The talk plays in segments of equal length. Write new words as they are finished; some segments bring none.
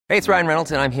Hey, it's Ryan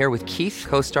Reynolds, and I'm here with Keith,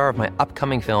 co-star of my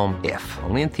upcoming film, If,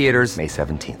 only in theaters May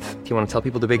 17th. Do you want to tell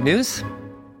people the big news?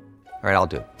 All right, I'll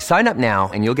do it. Sign up now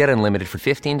and you'll get unlimited for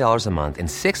 $15 a month and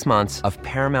 6 months of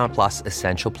Paramount Plus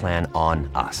Essential Plan on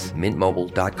us.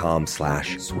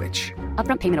 MintMobile.com/switch.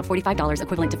 Upfront payment of $45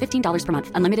 equivalent to $15 per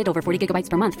month. Unlimited over 40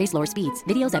 gigabytes per month. Face lower speeds.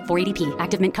 Videos at 480p.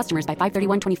 Active Mint customers by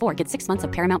 531.24 get 6 months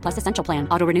of Paramount Plus Essential Plan.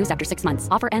 Auto renews after 6 months.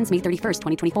 Offer ends May 31st,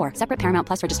 2024. Separate Paramount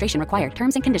Plus registration required.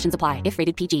 Terms and conditions apply if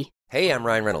rated PG. Hey, I'm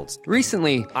Ryan Reynolds.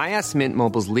 Recently, I asked Mint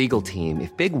Mobile's legal team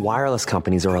if big wireless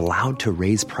companies are allowed to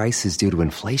raise prices due to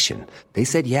inflation. They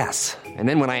said yes. And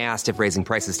then when I asked if raising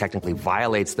prices technically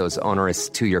violates those onerous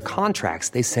 2-year contracts,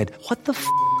 they said, "What the f***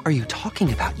 are you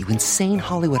talking about, you insane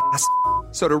Hollywood ass?"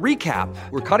 So to recap,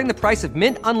 we're cutting the price of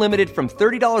Mint Unlimited from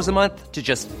 $30 a month to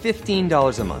just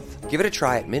 $15 a month. Give it a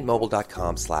try at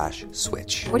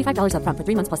mintmobile.com/switch. $45 upfront for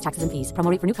 3 months plus taxes and fees. Promo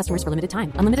rate for new customers for limited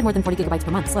time. Unlimited more than 40 gigabytes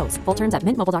per month. Slows full terms at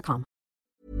mintmobile.com.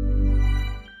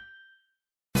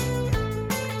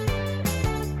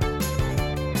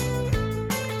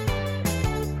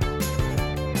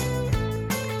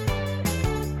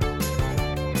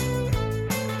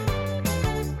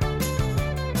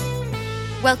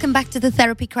 Welcome back to the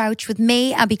Therapy Crouch with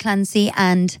me, Abby Clancy,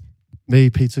 and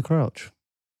me, Peter Crouch.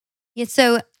 Yeah,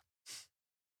 so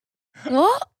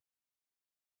what?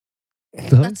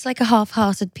 That's like a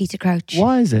half-hearted Peter Crouch.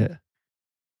 Why is it?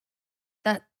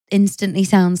 That instantly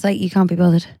sounds like you can't be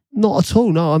bothered. Not at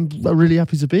all. No, I'm really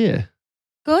happy to be here.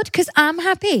 Good, because I'm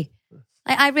happy.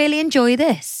 I really enjoy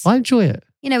this. I enjoy it.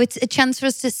 You know, it's a chance for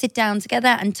us to sit down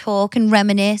together and talk and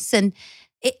reminisce, and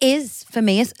it is, for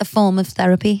me, a form of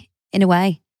therapy in a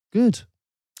way. Good.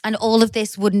 And all of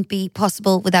this wouldn't be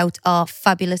possible without our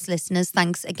fabulous listeners.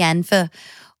 Thanks again for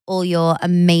all your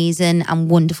amazing and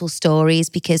wonderful stories,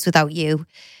 because without you,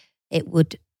 it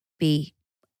wouldn't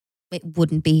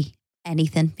be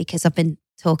anything, because I've been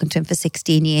talking to him for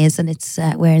 16 years and it's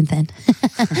wearing thin.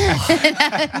 No,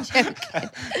 I'm joking.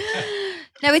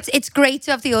 No, it's great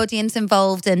to have the audience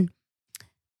involved, and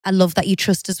I love that you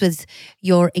trust us with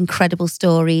your incredible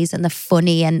stories, and they're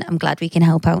funny, and I'm glad we can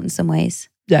help out in some ways.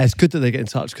 Yeah, it's good that they get in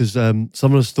touch, because some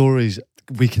of the stories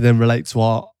we can then relate to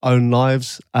our own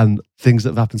lives and things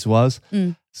that have happened to us.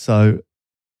 Mm. So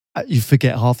you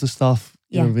forget half the stuff.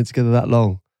 Yeah. We've been together that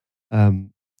long.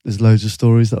 There's loads of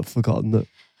stories that I've forgotten that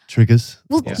triggers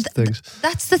things.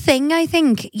 That's the thing, I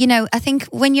think. You know, I think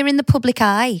when you're in the public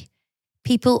eye,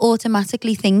 people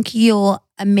automatically think you're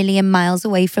a million miles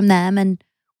away from them and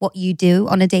what you do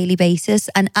on a daily basis.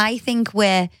 And I think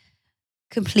we're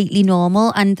completely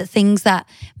normal, and the things that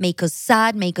make us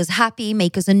sad, make us happy,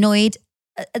 make us annoyed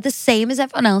are the same as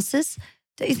everyone else's.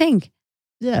 Don't you think?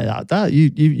 Yeah, that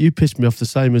you pissed me off the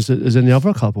same as any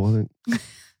other couple, I think.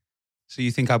 So you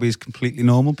think Abby is completely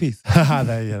normal, Pete?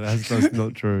 That's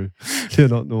not true. You're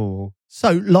not normal.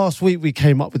 So last week we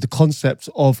came up with the concept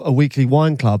of a weekly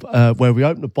wine club, where we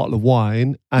open a bottle of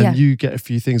wine and you get a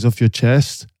few things off your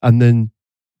chest, and then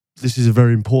this is a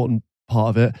very important part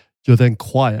of it. You're then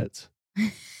quiet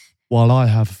while I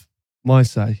have my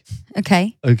say.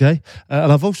 Okay. And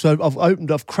I've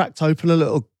cracked open a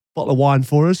little bottle of wine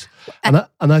for us. And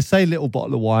I say little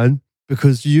bottle of wine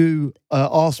because you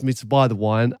asked me to buy the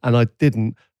wine and I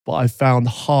didn't, but I found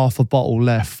half a bottle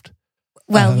left.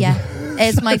 Well,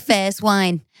 it's my first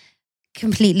wine.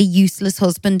 Completely useless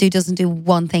husband who doesn't do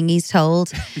one thing he's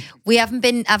told. We haven't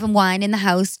been having wine in the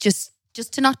house just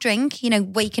to not drink, you know,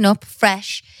 waking up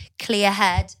fresh, clear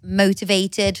head,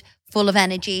 motivated, full of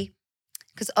energy.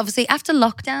 Because obviously after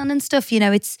lockdown and stuff, you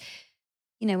know, it's,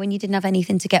 you know, when you didn't have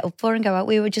anything to get up for and go out,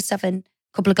 we were just having a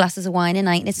couple of glasses of wine a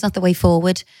night, and it's not the way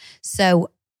forward. So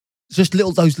just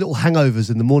those little hangovers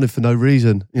in the morning for no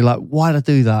reason. You're like, why did I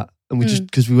do that? And we just,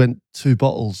 because we went 2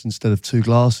 bottles instead of 2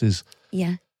 glasses.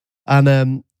 Yeah.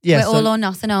 And we're all or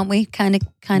nothing, aren't we? Kind of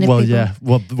well, people. Yeah.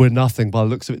 Well, we're nothing by the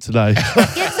looks of it today.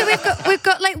 Yeah, so we've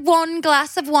got like 1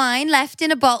 glass of wine left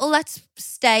in a bottle that's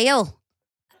stale.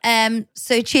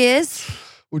 So cheers.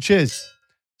 Well, cheers.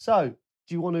 So,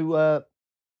 do you want to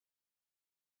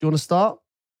start?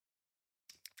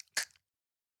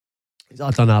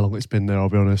 I don't know how long it's been there, I'll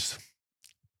be honest.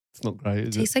 It's not great,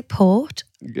 is it? Tastes like port.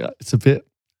 Yeah, it's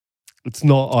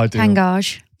not ideal.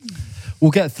 Tangage.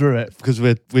 We'll get through it because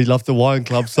we love the wine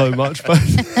club so much, but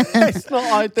it's not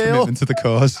ideal. Commitment to the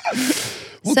cause.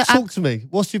 Well, talk to me.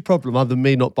 What's your problem other than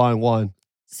me not buying wine?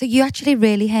 So you actually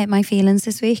really hurt my feelings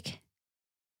this week.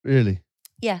 Really?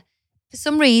 Yeah. For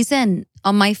some reason,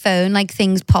 on my phone, like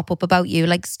things pop up about you,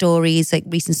 like stories, like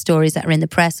recent stories that are in the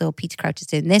press, or Peter Crouch is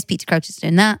doing this, Peter Crouch is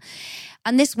doing that.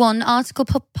 And this one article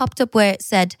popped up where it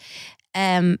said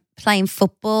playing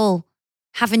football,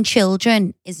 having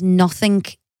children is nothing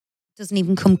doesn't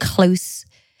even come close.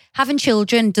 Having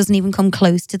children doesn't even come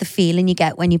close to the feeling you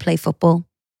get when you play football.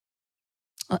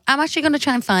 I'm actually going to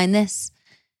try and find this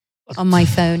on my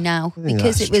phone now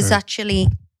because it was actually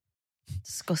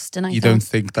disgusting. You don't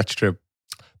think that's true?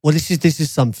 Well, this is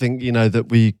something, you know, that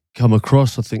we come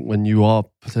across, I think, when you are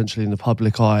potentially in the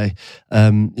public eye.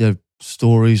 You know,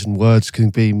 stories and words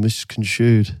can be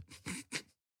misconstrued.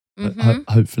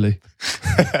 Hopefully.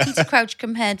 Peter Crouch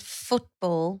compared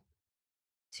football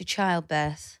to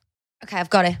childbirth. Okay, I've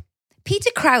got it. Peter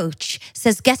Crouch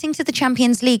says getting to the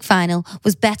Champions League final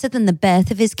was better than the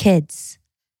birth of his kids.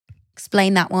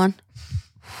 Explain that one.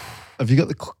 Have you got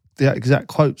the exact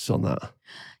quotes on that?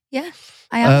 Yeah,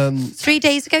 I have. 3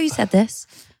 days ago you said this.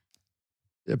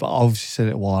 Yeah, but I obviously said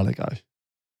it a while ago.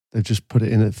 They've just put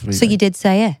it in at 3 So you did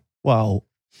say it? Well,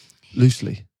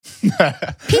 loosely.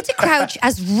 Peter Crouch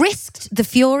has risked the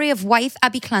fury of wife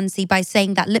Abby Clancy by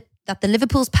saying that the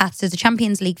Liverpool's path to the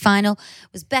Champions League final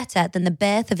was better than the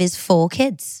birth of his 4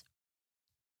 kids.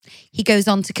 He goes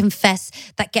on to confess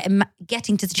that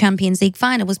getting to the Champions League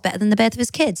final was better than the birth of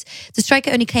his kids. The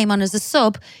striker only came on as a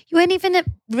sub. You weren't even a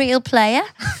real player.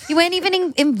 You weren't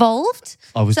even involved.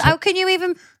 How can you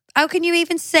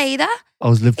even say that? I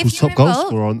was Liverpool's top goal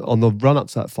scorer on the run-up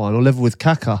to that final, level with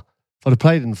Kaka. If I'd have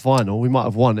played in the final, we might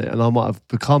have won it and I might have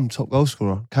become top goal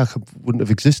scorer. Kaka wouldn't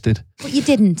have existed. But you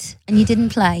didn't, and you didn't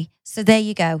play. So there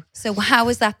you go. So how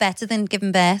is that better than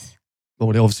giving birth?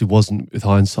 Well, it obviously wasn't with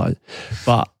hindsight.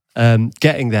 But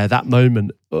getting there, that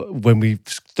moment when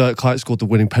Dirk Kuyt scored the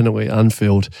winning penalty at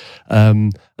Anfield,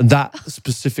 and that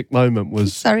specific moment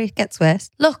was... Sorry, it gets worse.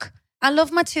 Look, I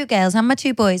love my 2 girls and my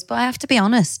 2 boys, but I have to be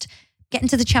honest. Getting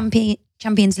to the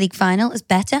Champions League final is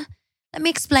better. Let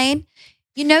me explain.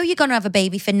 You know you're going to have a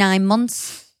baby for 9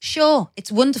 months. Sure,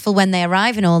 it's wonderful when they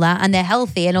arrive and all that, and they're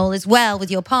healthy and all is well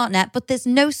with your partner, but there's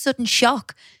no sudden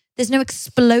shock. There's no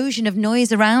explosion of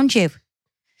noise around you.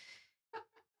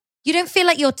 You don't feel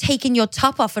like you're taking your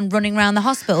top off and running around the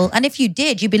hospital. And if you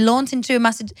did, you'd be launched into a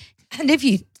massive... And if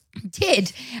you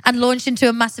did and launched into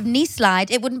a massive knee slide,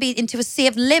 it wouldn't be into a sea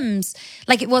of limbs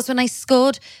like it was when I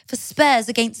scored for Spurs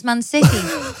against Man City.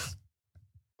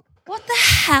 What the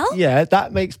hell? Yeah,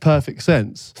 that makes perfect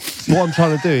sense. What I'm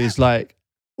trying to do is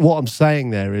what I'm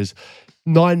saying there is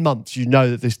 9 months, you know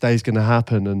that this day's going to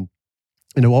happen. And,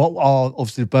 you know,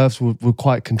 obviously the births were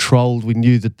quite controlled. We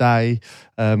knew the day.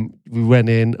 We went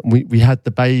in, we had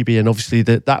the baby, and obviously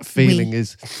that feeling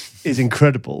is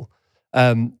incredible.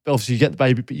 Obviously you get the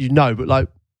baby, but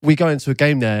but we go into a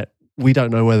game there, we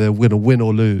don't know whether we're going to win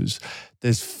or lose.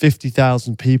 There's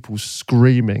 50,000 people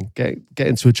screaming, get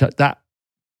into a chat. That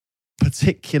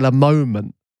particular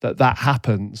moment that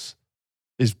happens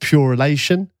is pure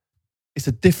elation. It's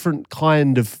a different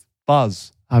kind of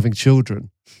buzz having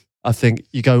children. I think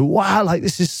you go, wow,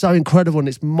 this is so incredible and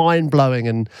it's mind-blowing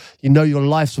and you know your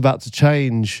life's about to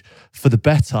change for the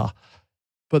better.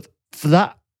 But for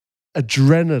that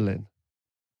adrenaline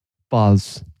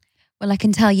buzz... Well, I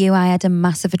can tell you I had a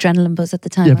massive adrenaline buzz at the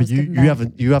time. Yeah,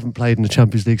 but you haven't played in the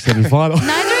Champions League semi-final.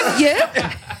 Neither of you.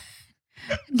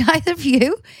 Neither of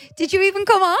you. Did you even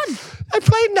come on?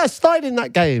 I started in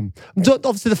that game.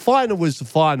 Obviously, the final was the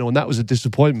final, and that was a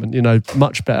disappointment. You know,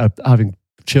 much better having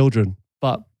children.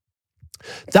 But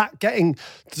that getting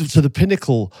to the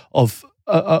pinnacle of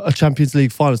a Champions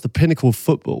League final, the pinnacle of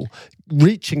football,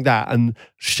 reaching that and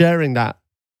sharing that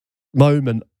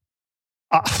moment,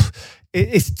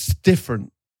 it's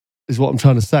different, is what I'm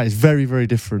trying to say. It's very, very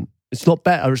different. It's not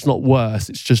better, it's not worse.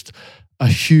 It's just a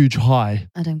huge high.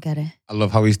 I don't get it. I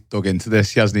love how he's dug into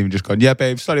this. He hasn't even just gone, yeah,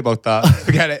 babe, sorry about that.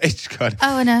 Forget it. It's just gone.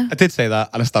 Oh, I know. I did say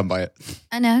that and I stand by it.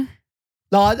 I know.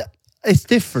 No, it's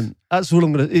different. That's all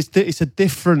I'm going to... It's a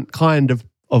different kind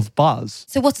of buzz.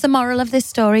 So what's the moral of this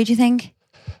story, do you think?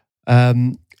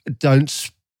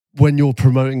 Don't... When you're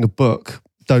promoting a book,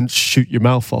 don't shoot your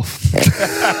mouth off.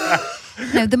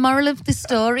 No, the moral of the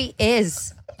story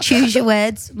is... Choose your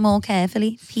words more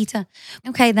carefully, Peter.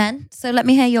 Okay, then. So let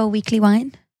me hear your weekly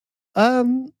wine.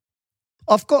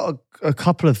 I've got a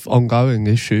couple of ongoing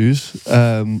issues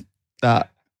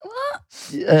that. What?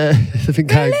 I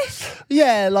think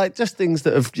really? Just things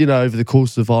that have, over the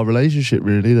course of our relationship,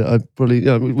 really, that I probably,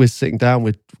 we're sitting down,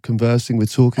 we're conversing, we're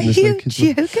talking. Are you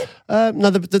joking? No,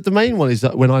 the main one is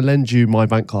that when I lend you my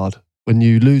bank card, when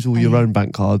you lose all your own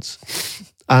bank cards,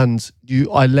 and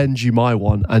I lend you my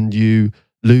one, and you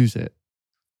lose it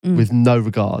with no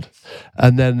regard,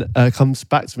 and then comes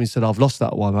back to me and said, I've lost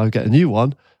that one, I get a new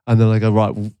one, and then I go,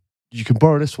 right, well, you can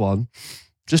borrow this one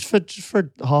just for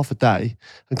half a day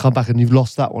and come back and you've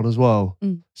lost that one as well.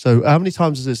 So how many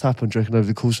times has this happened, do you reckon, over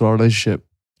the course of our relationship?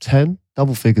 10?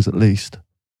 Double figures at least.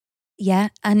 Yeah,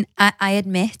 and I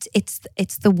admit it's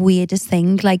the weirdest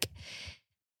thing. Like,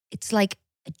 it's like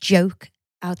a joke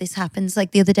how this happens.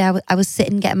 Like the other day, I was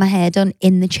sitting getting my hair done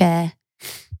in the chair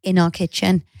in our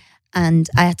kitchen, and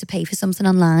I had to pay for something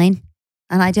online.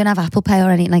 And I don't have Apple Pay or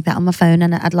anything like that on my phone,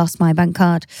 and I'd lost my bank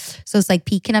card. So it's like,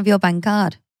 Pete, can I have your bank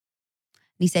card?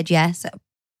 And he said, yes. So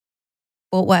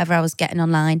bought whatever I was getting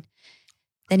online.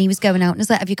 Then he was going out and was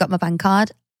like, have you got my bank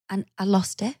card? And I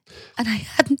lost it. And I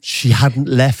hadn't. She hadn't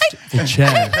left the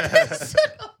chair.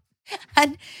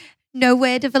 And no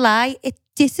word of a lie, it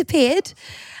disappeared.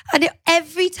 And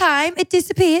every time it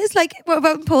disappears, like what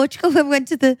about in Portugal when we went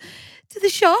to the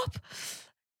shop?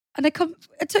 And I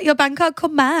took your bank card,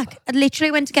 come back. I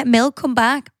literally went to get milk, come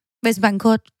back. Where's the bank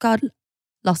card?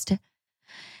 Lost it.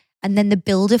 And then the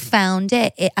builder found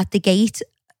it at the gate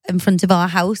in front of our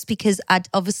house, because I'd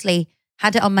obviously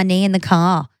had it on my knee in the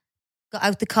car. Got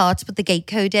out the car to put the gate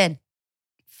code in.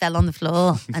 Fell on the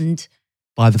floor and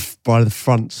by the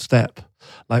front step.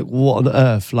 Like, what on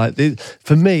earth? Like,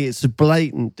 for me, it's a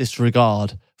blatant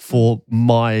disregard for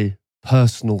my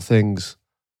personal things.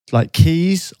 Like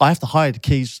keys, I have to hide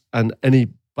keys and any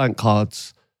bank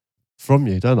cards from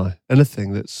you, don't I?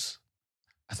 Anything that's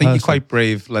I think personal. you're quite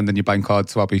brave lending your bank card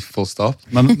to Abby, full stop.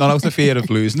 Not out of fear of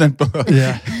losing it, but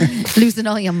yeah. losing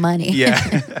all your money.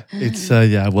 Yeah. It's,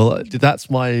 well, that's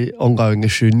my ongoing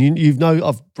issue. And you know,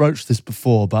 I've broached this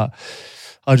before, but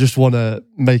I just want to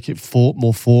make it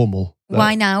more formal.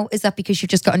 Why now? Is that because you've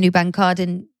just got a new bank card,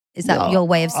 and is that your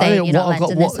way of saying you're not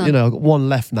lending this one? You know, I've got one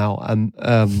left now,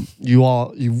 and you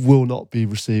will not be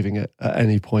receiving it at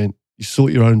any point. You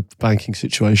sort your own banking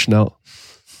situation out.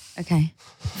 Okay,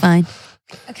 fine.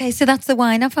 Okay, so that's the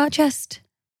wine off our chest.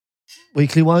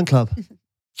 Weekly Wine Club.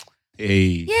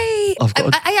 Hey. Yay! I've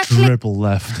got I a actually, dribble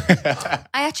left.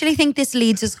 I actually think this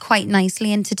leads us quite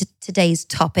nicely into today's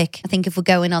topic. I think if we're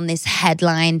going on this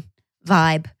headline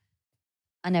vibe,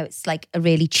 I know it's like a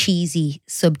really cheesy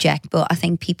subject, but I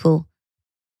think people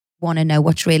want to know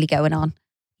what's really going on,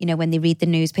 you know, when they read the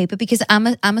newspaper, because I'm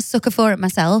a sucker for it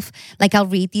myself. Like, I'll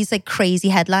read these like crazy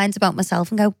headlines about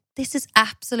myself and go, this is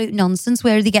absolute nonsense.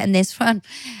 Where are they getting this from?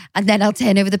 And then I'll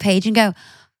turn over the page and go,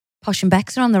 Posh and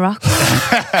Becks are on the rocks.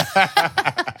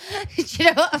 Do you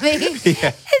know what I mean?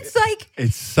 Yeah. It's like,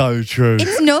 It's so true.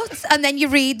 it's nuts. And then you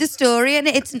read the story and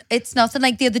it's not. And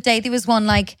like the other day, there was one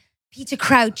like, Peter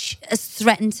Crouch has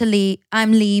threatened to leave.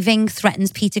 I'm leaving,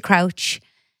 threatens Peter Crouch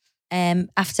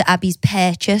after Abby's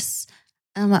purchase.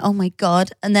 And I'm like, oh my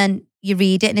God. And then you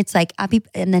read it and it's like, Abby,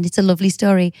 and then it's a lovely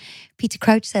story. Peter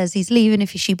Crouch says he's leaving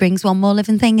if she brings one more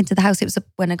living thing into the house. It was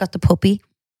when I got the puppy.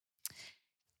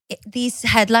 These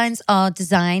headlines are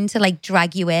designed to like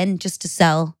drag you in just to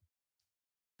sell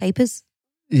papers.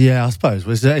 Yeah, I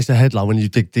suppose it's a headline when you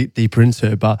dig deeper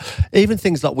into it. But even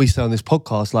things like we say on this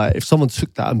podcast, like if someone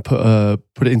took that and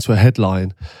put it into a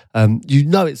headline, you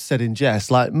know it's said in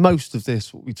jest. Like most of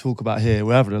this, what we talk about here,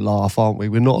 we're having a laugh, aren't we?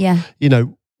 We're not, you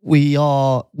know, we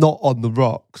are not on the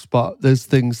rocks, but there's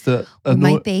things that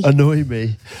annoy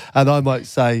me. And I might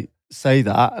say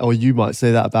that, or you might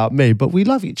say that about me, but we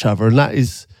love each other. And that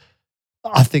is,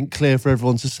 I think, clear for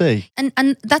everyone to see.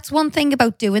 And that's one thing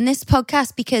about doing this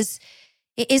podcast, because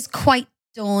it is quite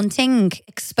daunting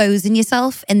exposing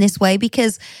yourself in this way,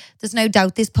 because there's no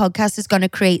doubt this podcast is going to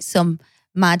create some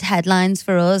mad headlines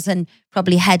for us and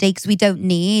probably headaches we don't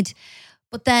need.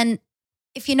 But then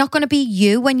if you're not going to be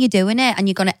you when you're doing it, and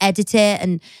you're going to edit it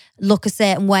and look a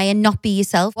certain way and not be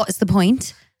yourself, what is the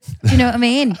point? Do you know what I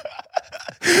mean?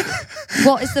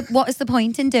 What is the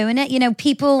point in doing it? You know,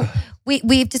 people,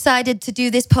 we've decided to do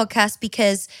this podcast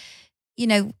because, you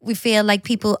know, we feel like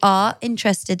people are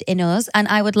interested in us, and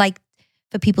I would like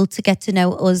for people to get to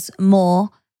know us more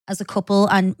as a couple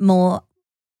and more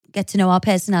get to know our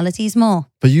personalities more.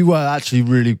 But you were actually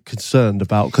really concerned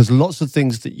about, because lots of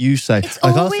things that you say, it's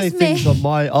like always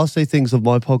I'll say things on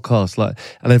my podcast, like,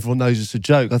 and everyone knows it's a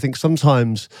joke. I think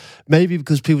sometimes maybe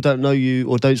because people don't know you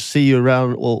or don't see you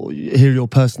around or hear your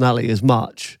personality as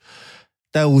much,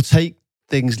 they will take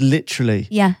things literally.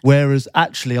 Yeah. Whereas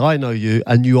actually I know you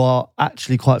and you are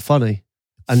actually quite funny,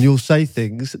 and you'll say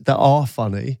things that are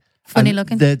funny. Funny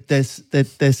looking.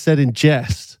 They're said in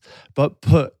jest, but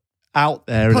put out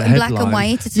there put in a black headline. and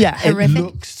white. It's It horrific.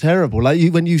 looks terrible.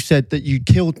 Like when you said that you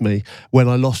killed me when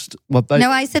I lost my baby. No,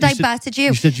 I said I battered you.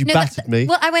 You said you battered me.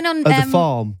 Well, I went on at the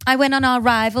farm. I went on our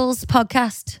Rivals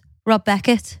podcast, Rob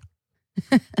Beckett.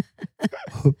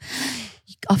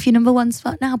 Off your number one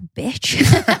spot now, bitch.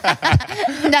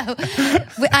 No,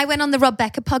 I went on the Rob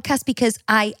Beckett podcast because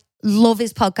I love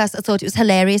his podcast. I thought it was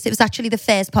hilarious. It was actually the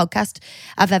first podcast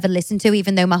I've ever listened to,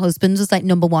 even though my husband's was like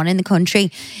number one in the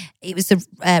country. It was the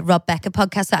Rob Beckett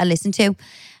podcast that I listened to.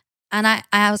 And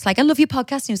I was like, I love your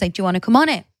podcast. And he was like, do you want to come on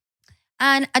it?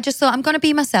 And I just thought, I'm going to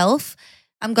be myself.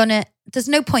 There's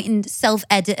no point in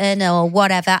self-editing or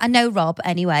whatever. I know Rob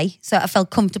anyway, so I felt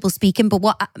comfortable speaking. But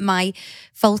what my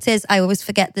fault is, I always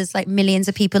forget there's like millions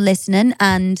of people listening,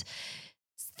 and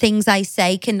things I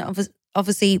say can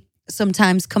obviously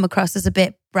sometimes come across as a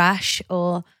bit brash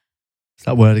or... Is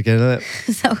that word again, isn't it?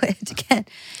 Is that word again?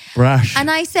 Brash.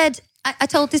 And I said, I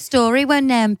told this story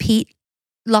when Pete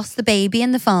lost the baby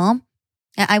in the farm.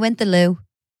 I went to the loo,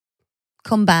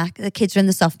 come back. The kids are in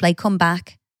the soft play, come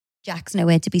back. Jack's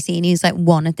nowhere to be seen. He was like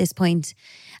 1 at this point.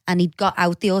 And he'd got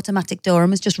out the automatic door and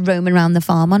was just roaming around the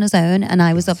farm on his own. And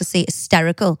I was obviously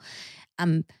hysterical.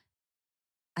 I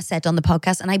said on the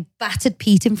podcast, and I battered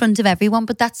Pete in front of everyone,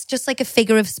 but that's just like a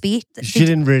figure of speech. She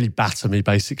didn't really batter me,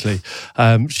 basically.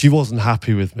 She wasn't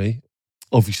happy with me,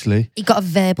 obviously. He got a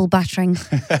verbal battering,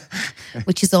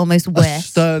 which is almost A worse.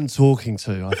 stern talking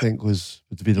to, I think, would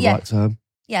be the right term.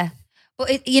 Yeah. But,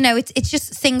 it's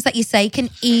just things that you say can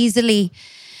easily,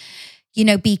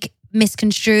 be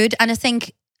misconstrued. And I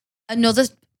think another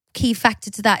key factor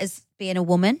to that is being a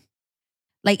woman.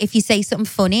 Like if you say something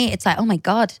funny, it's like, oh my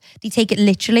God, they take it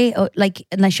literally. Or like,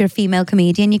 unless you're a female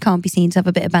comedian, you can't be seen to have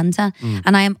a bit of banter.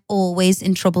 And I am always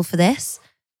in trouble for this.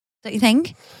 Don't you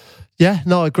think? Yeah,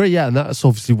 no, I agree. Yeah, and that's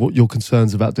obviously what your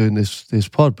concerns about doing this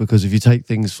pod, because if you take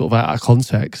things sort of out of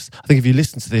context, I think if you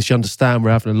listen to this, you understand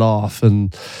we're having a laugh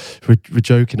and we're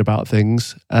joking about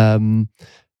things.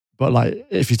 But like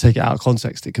if you take it out of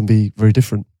context, it can be very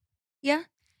different. Yeah.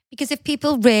 Because if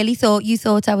people really thought you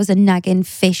thought I was a nagging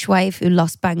fishwife who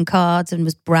lost bank cards and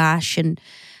was brash and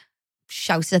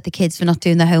shouted at the kids for not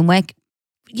doing their homework,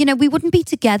 we wouldn't be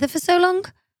together for so long.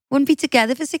 Wouldn't be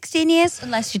together for 16 years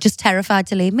unless you're just terrified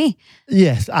to leave me.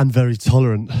 Yes, and very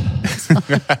tolerant.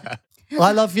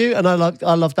 I love you, and I love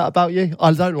that about you.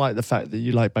 I don't like the fact that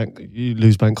you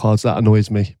lose bank cards. That annoys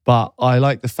me. But I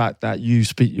like the fact that you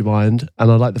speak your mind,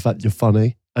 and I like the fact that you're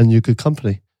funny and you're good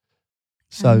company.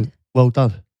 So well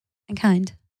done. And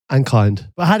kind.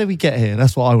 But how did we get here?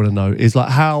 That's what I want to know. Is like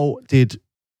how do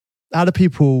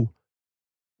people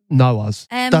know us?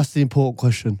 That's the important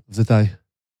question of the day.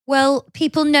 Well,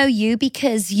 people know you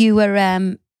because you were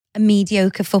a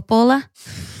mediocre footballer.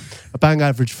 A bang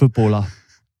average footballer.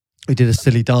 We did a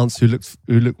silly dance who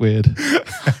looked weird.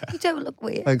 You don't look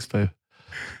weird. Thanks, Boo.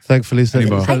 Thankfully,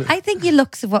 I think your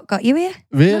looks are what got you here.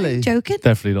 Really? No, joking.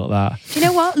 Definitely not that. Do you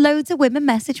know what? Loads of women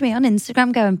message me on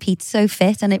Instagram going, Pete's so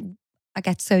fit, and I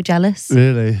get so jealous.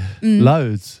 Really?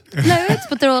 Loads,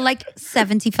 but they're all like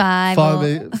 75.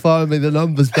 Fire me the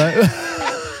numbers, babe.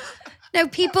 No,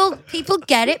 people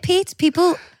get it, Pete.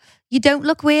 People, you don't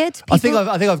look weird. I think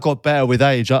I've got better with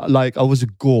age. I was a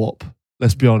gorp.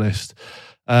 Let's be honest.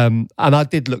 And I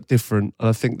did look different, and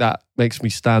I think that makes me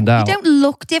stand out. You don't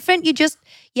look different.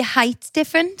 Your height's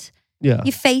different. Yeah.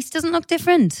 Your face doesn't look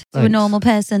different to a normal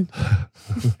person.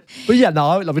 But yeah,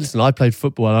 no, listen, I played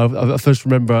football, and I first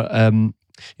remember,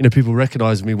 people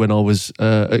recognising me when I was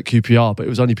at QPR, but it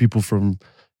was only people from,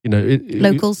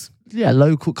 locals.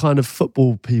 Local kind of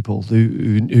football people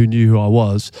who knew who I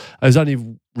was. It was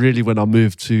only really when I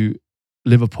moved to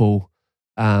Liverpool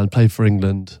and played for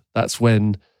England, that's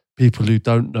when people who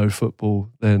don't know football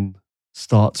then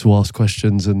start to ask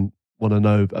questions and want to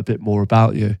know a bit more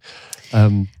about you.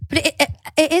 But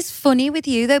it is funny with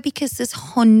you though, because there's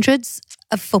hundreds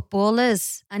of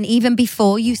footballers, and even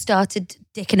before you started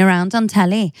dicking around on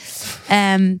telly,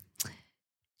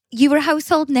 you were a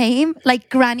household name. Like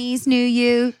grannies knew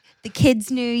you, the kids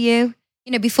knew you.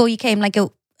 Before you came like a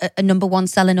number one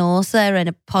selling author and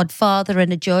a podfather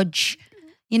and a judge.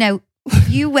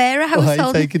 You were a household. Why are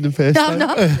you taking the piss? No,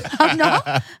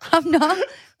 I'm not.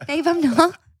 Babe, I'm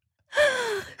not.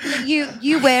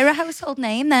 You were a household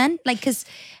name then, because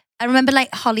I remember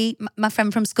Holly, my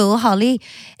friend from school, Holly,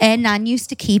 Nan used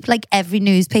to keep every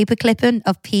newspaper clipping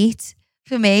of Pete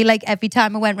for me. Every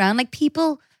time I went round,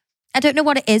 people, I don't know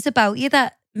what it is about you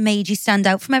that made you stand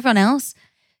out from everyone else.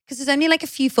 Because there's only a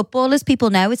few footballers people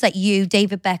know. It's you,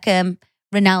 David Beckham,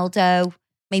 Ronaldo,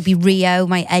 maybe Rio,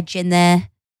 my edge in there.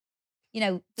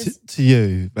 To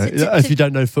you, if you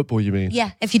don't know football, you mean?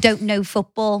 Yeah, if you don't know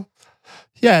football.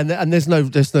 Yeah, and there's no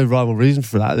rhyme or reason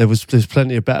for that. There's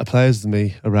plenty of better players than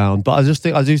me around, but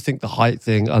I do think the height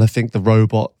thing, and I think the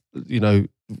robot,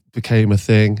 became a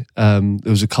thing. There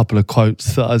was a couple of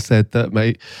quotes that I said that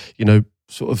made,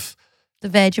 sort of the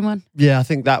Virgin one. Yeah, I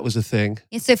think that was a thing.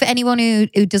 Yeah, so for anyone who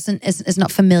is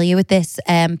not familiar with this,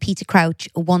 Peter Crouch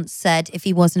once said if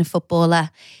he wasn't a footballer,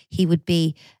 he would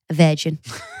be a virgin,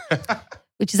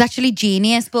 which is actually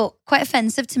genius, but quite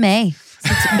offensive to me. So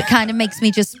it kind of makes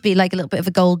me just be like a little bit of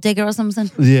a gold digger or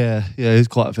something. Yeah, it's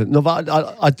quite a thing. No, but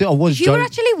I was You were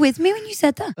actually with me when you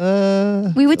said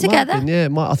that. We were together.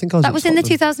 I think I was. That was in the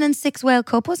 2006 World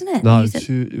Cup, wasn't it? No,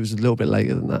 it was a little bit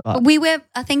later than that. But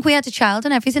I think we had a child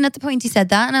and everything at the point he said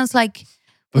that, and I was like, it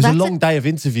was a long day of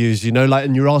interviews, like,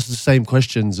 and you're asked the same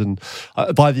questions, and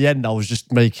by the end, I was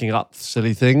just making up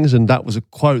silly things, and that was a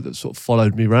quote that sort of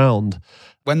followed me round.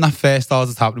 When that first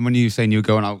started happening, when you were saying you were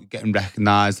going out getting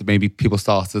recognised, that maybe people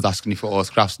started asking you for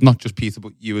autographs, not just Peter,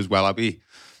 but you as well, Abby,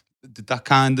 did that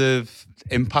kind of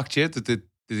impact you? Did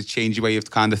it change your way of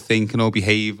kind of thinking or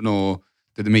behaving, or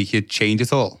did it make you change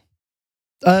at all?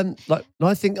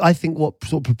 I think what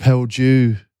sort of propelled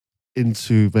you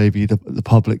into maybe the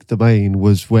public domain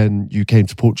was when you came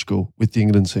to Portugal with the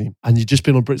England team, and you'd just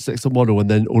been on Britain's Next Top Model, and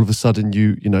then all of a sudden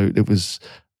it was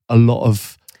a lot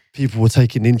of people were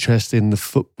taking interest in the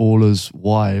footballers'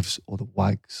 wives, or the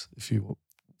wags, if you want,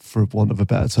 for want of a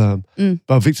better term.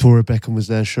 But Victoria Beckham was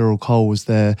there, Cheryl Cole was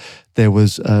there, there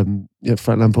was Frank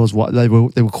Lampard's wife. They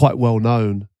were quite well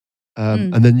known,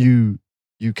 and then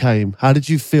you came. How did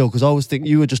you feel? Because I always think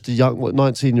you were just a young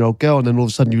 19-year-old girl, and then all of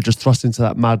a sudden you were just thrust into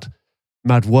that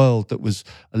mad world that was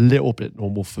a little bit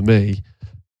normal for me,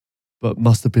 but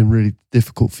must have been really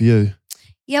difficult for you.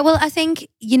 Yeah, well, I think,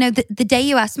 the day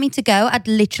you asked me to go, I'd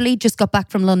literally just got back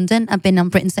from London. I'd been on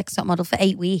Britain's Next Top Model for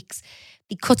 8 weeks.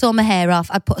 They cut all my hair off.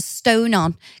 I'd put a stone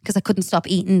on because I couldn't stop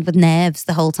eating with nerves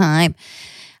the whole time.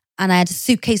 And I had a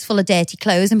suitcase full of dirty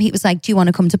clothes, and Pete was like, do you want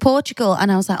to come to Portugal?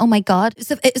 And I was like, oh my God.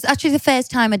 It was actually the first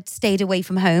time I'd stayed away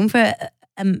from home for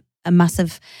a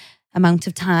massive amount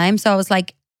of time. So I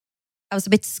was a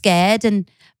bit scared,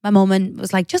 and my mum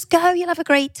was like, just go, you'll have a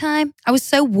great time. I was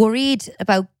so worried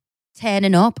about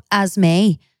turning up as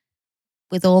me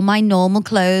with all my normal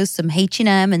clothes, some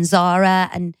H&M and Zara,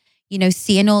 and,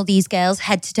 seeing all these girls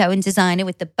head to toe in designer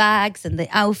with the bags and the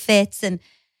outfits. And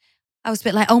I was a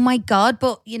bit like, oh my God,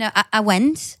 but, I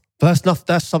went. But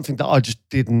that's something that I just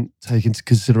didn't take into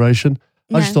consideration.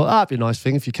 No. I just thought, that'd be a nice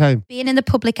thing if you came. Being in the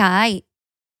public eye,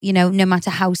 no matter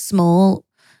how small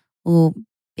or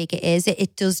big it is,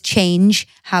 it does change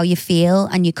how you feel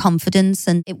and your confidence.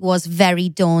 And it was very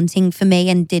daunting for me,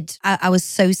 and I was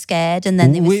so scared. And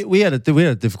then we had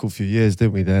a difficult few years,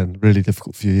 didn't we? Then really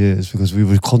difficult few years, because we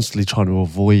were constantly trying to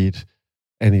avoid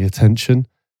any attention.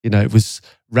 It was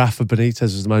Rafa Benitez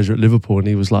was the manager at Liverpool, and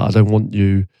he was like, I don't want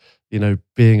you,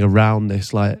 being around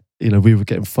this. Like, we were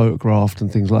getting photographed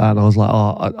and things like that. And I was like,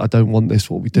 I don't want this,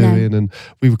 what we're doing. No. And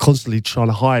we were constantly trying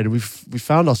to hide. And we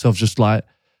found ourselves just like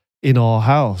in our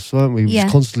house, weren't we? We were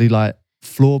constantly like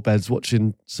floor beds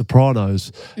watching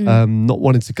Sopranos, not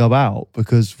wanting to go out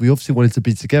because we obviously wanted to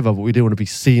be together, but we didn't want to be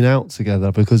seen out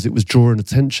together because it was drawing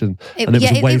attention and it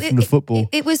was away from the football.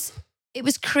 It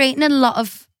was creating a lot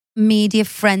of media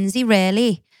frenzy,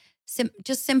 really.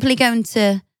 Just simply going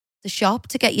to the shop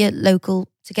to get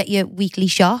your weekly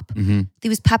shop. Mm-hmm. There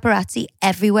was paparazzi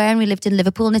everywhere, and we lived in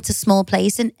Liverpool, and it's a small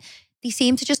place, and they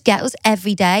seemed to just get us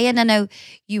every day. And I know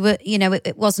you were,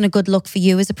 it wasn't a good look for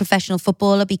you as a professional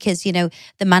footballer because, the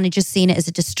manager's seen it as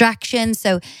a distraction.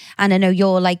 So, and I know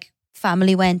your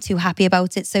family weren't too happy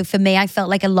about it. So for me, I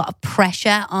felt like a lot of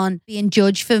pressure on being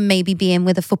judged for maybe being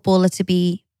with a footballer to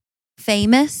be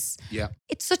famous. Yeah.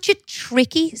 It's such a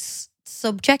tricky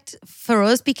subject for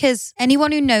us because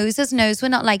anyone who knows us knows we're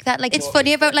not like that. It's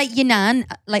funny about your nan,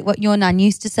 what your nan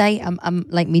used to say. I'm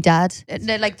like me dad.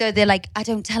 They're like, I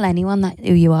don't tell anyone that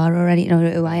who you are or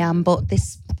who I am, but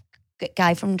this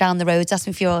guy from down the road's asked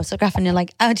me for your autograph, and you're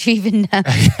like, how do you even know?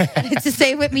 It's the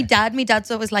same with me dad. My dad's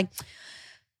always like,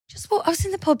 I was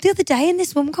in the pub the other day and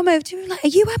this woman come over to me like, are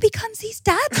you Abby Consy's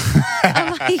dad?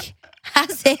 I'm like,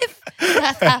 as if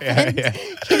that's happened.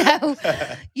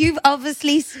 Yeah. You've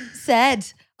obviously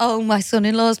said, oh, my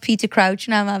son-in-law's Peter Crouch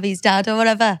and I'm Abby's dad or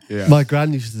whatever. Yeah. My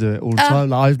gran used to do it all the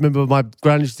time. I remember my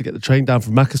gran used to get the train down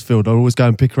from Macclesfield. I'd always go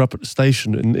and pick her up at the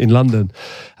station in London.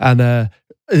 And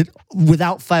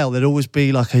without fail, there'd always be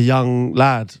a young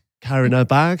lad carrying her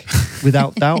bag,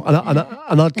 without doubt.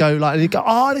 And I'd go and he'd go,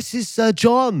 oh, this is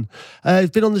John.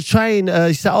 He's been on the train.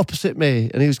 He sat opposite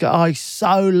me. And he was going, oh, he's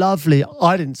so lovely.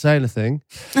 I didn't say anything.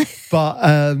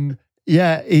 But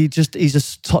he's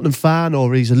a Tottenham fan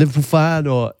or he's a Liverpool fan,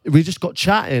 or we just got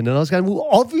chatting. And I was going, well,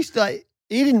 obviously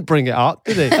he didn't bring it up,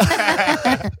 did he?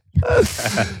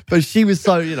 But she was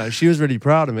so, she was really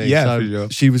proud of me. Yeah, so for sure.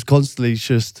 She was constantly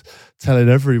just telling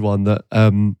everyone that,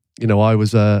 I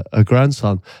was a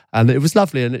grandson, and it was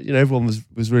lovely, and everyone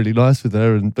was really nice with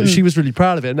her, but she was really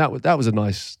proud of it, and that was a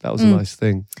nice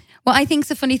thing. What I think's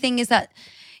the funny thing is that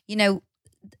the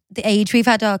age we've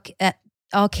had,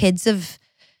 our kids have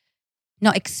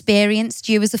not experienced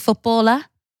you as a footballer,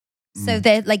 So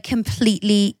they're like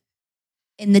completely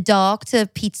in the dark to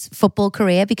Pete's football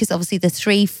career because obviously the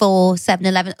 3, 4, 7,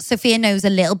 11. Sophia knows a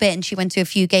little bit and she went to a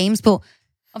few games, but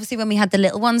obviously when we had the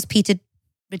little ones, Peter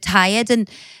retired, and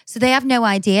so they have no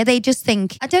idea. They just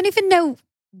think, I don't even know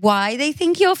why they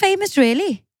think you're famous,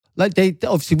 really. Like they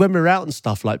obviously when we're out and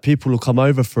stuff, like people will come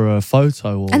over for a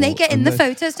photo, And they get in the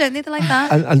photos, don't they? They're like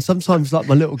that. And sometimes, like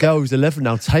my little girl who's 11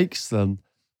 now takes them,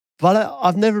 but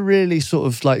I've never really sort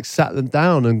of like sat them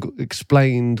down and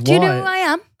explained why. Do you know who I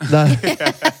am? No.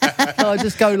 No, I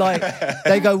just go like,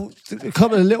 they go, a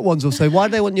couple of the little ones will say, why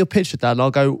do they want your picture, Dad? And I'll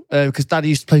go, because Daddy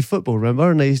used to play football,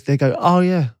 remember? And they go, oh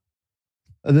yeah.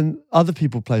 And then other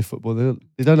people play football.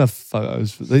 They don't have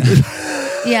photos. But they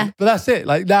Yeah. But that's it.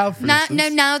 Like now, for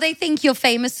instance, now they think you're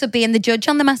famous for being the judge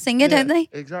on The Masked Singer, don't they?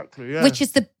 Exactly, yeah. Which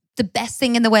is the best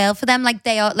thing in the world for them. Like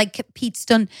they are, like Pete's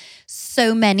done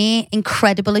so many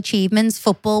incredible achievements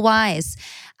football-wise.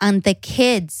 And the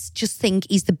kids just think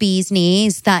he's the bee's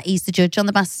knees that he's the judge on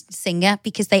The Masked Singer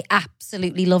because they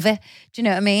absolutely love it. Do you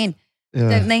know what I mean? Yeah.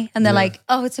 Don't they? And they're like,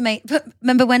 oh, it's amazing. But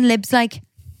remember when Lib's like,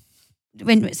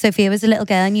 when Sophia was a little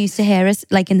girl and you used to hear us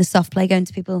like in the soft play going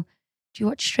to people, do you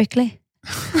watch Strictly?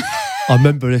 I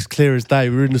remember this clear as day.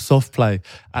 We were in the soft play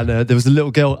and there was a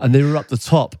little girl and they were up the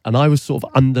top and I was sort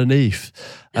of underneath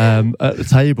at the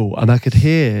table and I could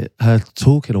hear her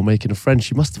talking or making a friend.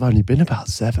 She must have only been about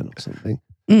 7 or something.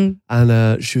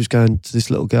 And she was going to this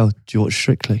little girl, do you watch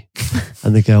Strictly?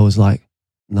 And the girl was like,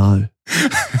 no.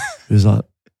 She was like,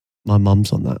 my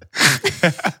mum's on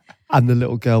that. And the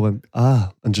little girl went,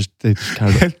 and they just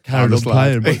carried on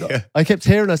playing. But I kept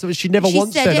hearing her. So she never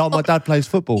once said, oh, my dad plays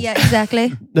football. Yeah,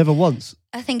 exactly. Never once.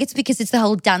 I think it's because it's the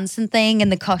whole dancing thing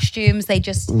and the costumes. They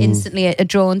just instantly are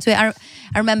drawn to it. I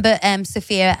remember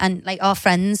Sophia and like our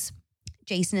friends,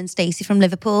 Jason and Stacey from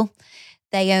Liverpool,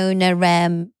 they own a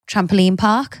trampoline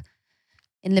park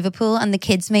in Liverpool and the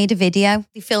kids made a video.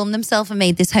 They filmed themselves and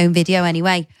made this home video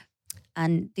anyway.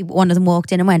 And one of them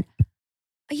walked in and went,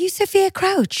 are you Sophia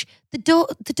Crouch, the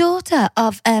daughter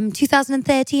of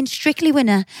 2013 Strictly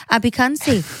winner Abby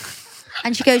Cansey?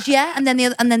 And she goes, yeah. And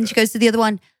then she goes to the other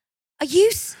one. Are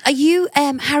you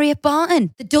Harriet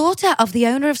Barton, the daughter of the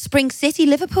owner of Spring City,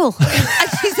 Liverpool? And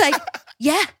she's like,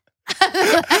 yeah.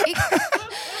 Like,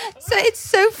 so it's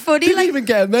so funny. Didn't like, even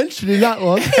get a mention in that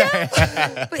one.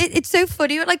 Yeah. But it's so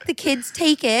funny what like the kids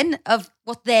take in of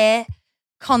what their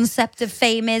concept of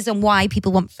fame is and why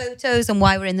people want photos and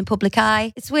why we're in the public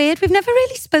eye. It's weird. We've never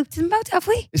really spoken to them about it, have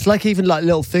we? It's like even like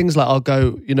little things like I'll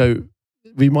go,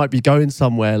 we might be going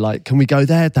somewhere, like, can we go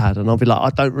there, Dad? And I'll be like,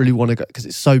 I don't really want to go because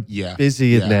it's so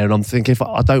busy in there. And I'm thinking, if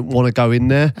I don't want to go in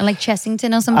there. Or like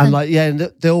Chessington or something. And like, and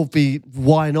they'll be,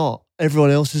 why not?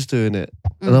 Everyone else is doing it.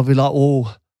 And I'll be like,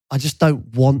 oh, I just don't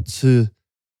want to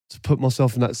put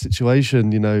myself in that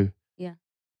situation, Yeah.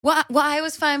 What I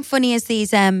always find funny is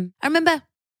these, I remember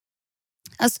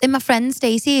I was in my friend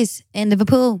Stacey's in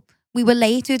Liverpool. We were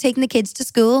late. We were taking the kids to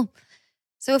school.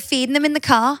 So we're feeding them in the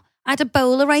car. I had a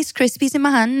bowl of Rice Krispies in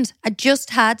my hand. I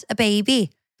just had a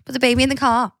baby. Put the baby in the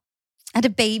car. I had a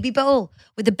baby bowl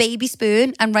with a baby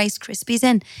spoon and Rice Krispies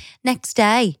in. Next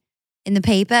day in the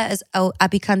paper as,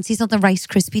 Abby Cansey's on the Rice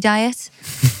Krispie diet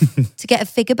to get a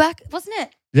figure back, wasn't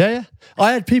it? Yeah.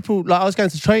 I had people, like I was going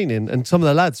to training and some of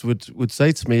the lads would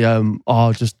say to me,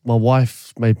 just my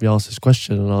wife made me ask this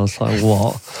question. And I was like,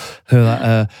 what? They're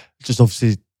like, just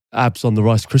obviously abs on the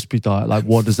Rice Krispie diet. Like,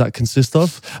 what does that consist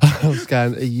of? I was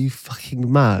going, are you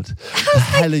fucking mad? The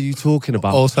hell are you talking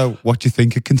about? Also, what do you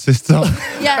think it consists of?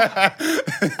 Yeah.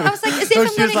 I was like, as if No, I'm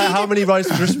she was going like, to how many Rice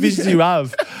Krispies do you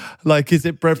have? Like, is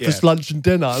it breakfast, lunch and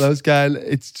dinner? And I was going,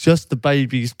 it's just the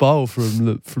baby's bowl from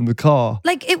the car.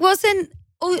 Like, it wasn't,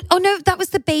 oh no, that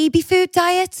was the baby food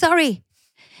diet, sorry.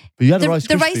 But you had The a Rice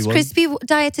Krispie Rice one. Krispie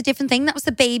diet's a different thing. That was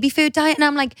the baby food diet. And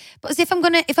I'm like, but as if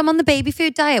I'm on the baby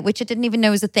food diet, which I didn't even know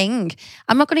was a thing,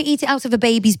 I'm not going to eat it out of a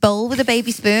baby's bowl with a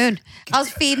baby spoon. I was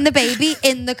feeding the baby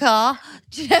in the car.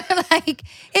 Do you know, like,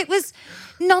 it was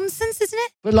nonsense, isn't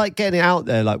it? But like getting it out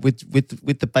there, like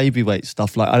with the baby weight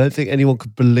stuff, like I don't think anyone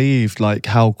could believe like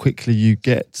how quickly you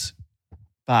get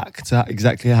back to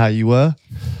exactly how you were.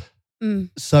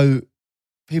 So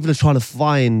people are trying to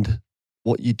find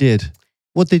what you did.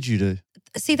 What did you do?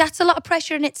 See, that's a lot of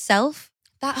pressure in itself.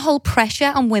 That whole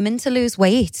pressure on women to lose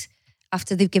weight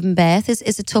after they've given birth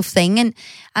is a tough thing. And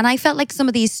I felt like some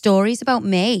of these stories about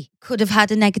me could have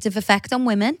had a negative effect on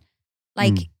women.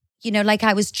 Like, like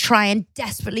I was trying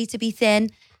desperately to be thin.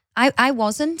 I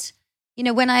wasn't.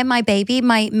 When I had my baby,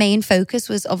 my main focus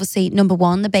was obviously number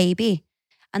one, the baby.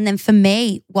 And then for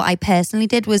me, what I personally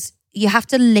did was you have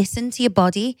to listen to your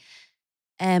body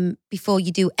before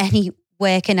you do any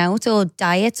working out or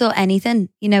diet or anything.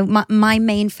 You know, my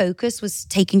main focus was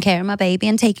taking care of my baby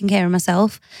and taking care of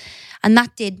myself. And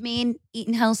that did mean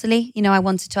eating healthily. You know, I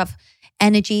wanted to have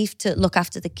energy to look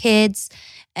after the kids.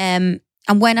 And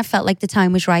when I felt like the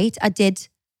time was right, I did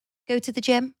go to the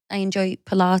gym. I enjoy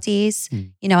Pilates.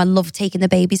 You know, I love taking the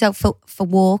babies out for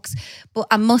walks. But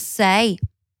I must say,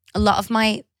 a lot of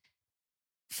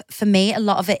for me, a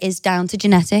lot of it is down to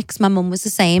genetics. My mum was the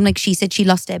same. Like she said, she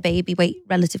lost her baby weight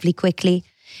relatively quickly.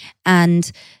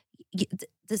 And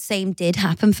the same did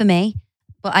happen for me.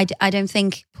 But I don't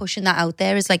think pushing that out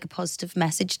there is like a positive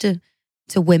message to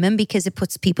women, because it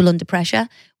puts people under pressure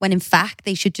when in fact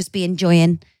they should just be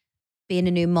enjoying being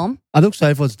a new mum. And also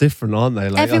everyone's different, aren't they?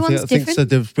 Like, Everyone's I think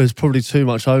different. So there's probably too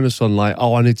much onus on like,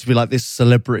 oh, I need to be like this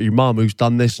celebrity mum who's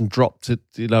done this and dropped it,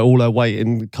 you know, all her weight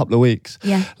in a couple of weeks.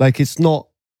 Yeah. Like it's not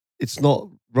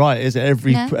right, is it?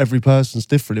 Every person's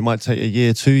different. It might take a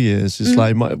year, 2 years. It's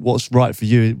like what's right for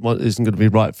you isn't going to be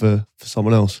right for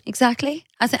someone else. Exactly.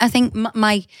 I think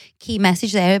my key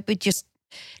message there would just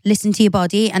listen to your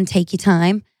body and take your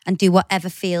time and do whatever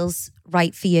feels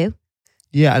right for you.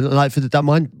 Yeah, and like for that,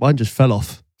 mine just fell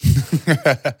off.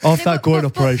 After that groin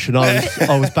operation,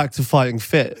 I was back to fighting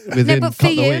fit within No, but a for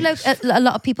couple you, of weeks. like, a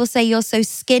lot of people say you're so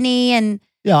skinny, and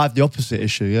Yeah, I have the opposite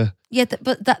issue. Yeah. yeah,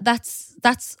 but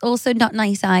that's also not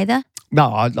nice either.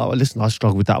 No, listen, I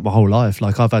struggled with that my whole life.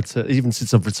 Like I've had to, even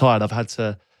since I've retired, I've had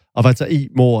to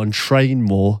eat more and train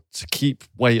more to keep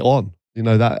weight on. You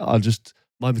know, that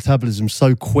my metabolism's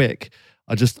so quick.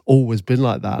 I just always been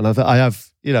like that. And I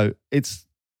have, you know, it's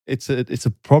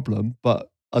a problem, but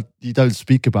you don't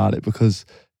speak about it because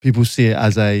people see it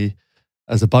as a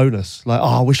bonus. Like,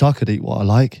 oh, I wish I could eat what I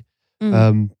like.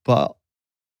 But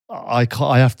I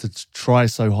can't, I have to try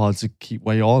so hard to keep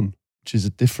weight on, which is a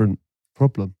different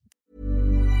problem.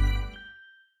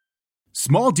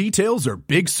 Small details are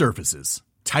big surfaces.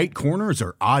 Tight corners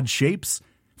are odd shapes.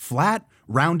 Flat,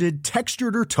 rounded,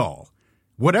 textured, or tall.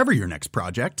 Whatever your next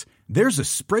project, there's a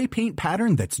spray paint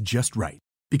pattern that's just right.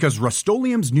 Because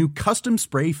Rust-Oleum's new Custom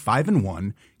Spray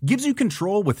 5-in-1 gives you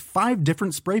control with 5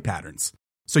 different spray patterns.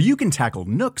 So you can tackle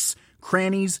nooks,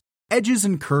 crannies, edges,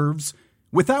 and curves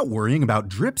without worrying about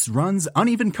drips, runs,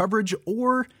 uneven coverage,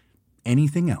 or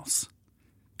anything else.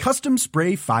 Custom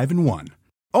Spray 5-in-1.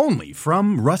 Only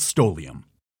from Rust-Oleum.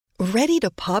 Ready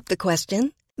to pop the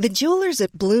question? The jewelers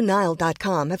at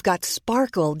BlueNile.com have got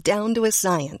sparkle down to a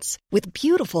science with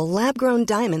beautiful lab-grown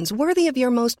diamonds worthy of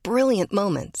your most brilliant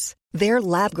moments. Their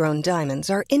lab-grown diamonds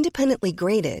are independently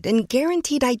graded and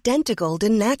guaranteed identical to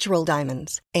natural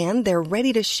diamonds, and they're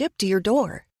ready to ship to your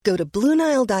door. Go to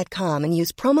BlueNile.com and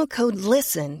use promo code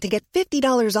LISTEN to get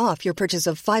 $50 off your purchase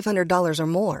of $500 or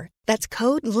more. That's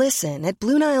code LISTEN at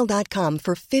BlueNile.com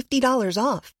for $50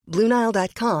 off.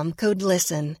 BlueNile.com, code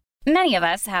LISTEN. Many of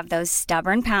us have those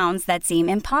stubborn pounds that seem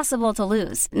impossible to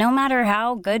lose, no matter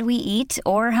how good we eat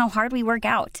or how hard we work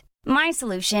out. My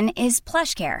solution is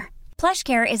PlushCare.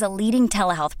 PlushCare is a leading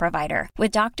telehealth provider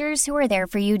with doctors who are there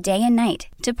for you day and night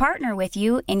to partner with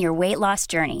you in your weight loss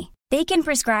journey. They can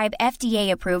prescribe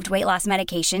FDA-approved weight loss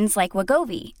medications like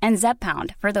Wegovy and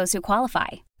Zepbound for those who qualify.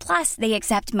 Plus, they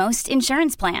accept most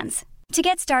insurance plans. To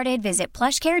get started, visit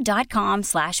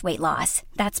plushcare.com/weightloss.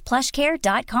 That's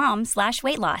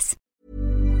plushcare.com/weightloss.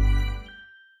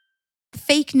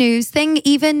 Fake news thing,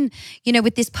 even, you know,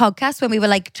 with this podcast, when we were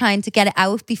like trying to get it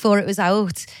out before it was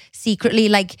out, secretly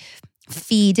like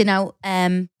feeding out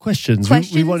questions.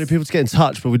 We wanted people to get in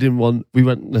touch, but we weren't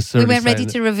ready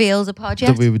to reveal the pod yet.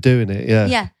 That we were doing it.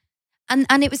 Yeah.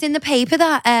 And it was in the paper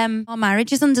that our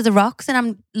marriage is under the rocks, and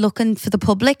I'm looking for the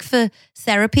public for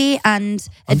therapy and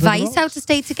advice how to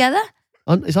stay together.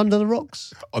 It's under the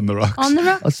rocks? On the rocks. On the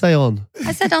rocks. I'd say on.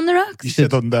 I said on the rocks. You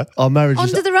said under. Our marriage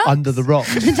Under is the rocks? under the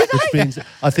rocks. Which means,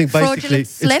 I think basically Fraudulent it's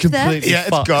slip there. completely Yeah, it's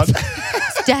fucked. gone.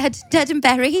 It's dead and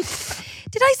buried.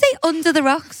 Did I say under the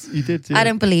rocks? You did, yeah. I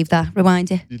don't believe that.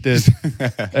 Rewind it. You did.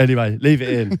 Anyway, leave it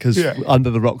in because under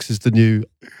the rocks is the new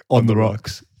on the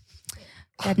rocks.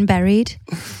 Dead and buried.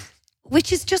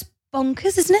 Which is just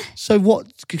bonkers, isn't it? So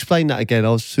explain that again. I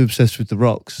was too obsessed with the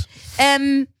rocks.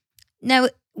 Now,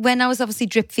 when I was obviously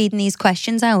drip feeding these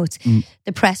questions out,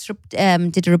 the press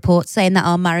did a report saying that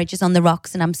our marriage is on the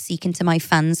rocks and I'm seeking to my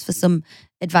fans for some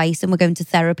advice and we're going to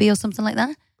therapy or something like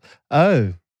that.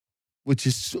 Oh, which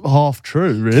is half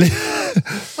true, really.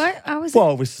 What? How was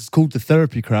Well, it's called the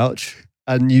therapy crouch,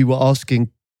 and you were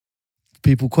asking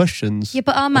people questions. Yeah,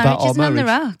 but our about marriage isn't on the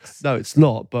marriage. rocks. No, it's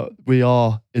not, but we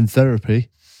are in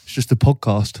therapy. It's just a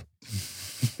podcast.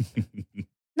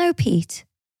 No, Pete.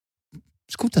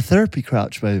 It's called the therapy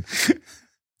crouch, babe.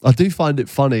 I do find it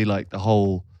funny, like the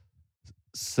whole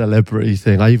celebrity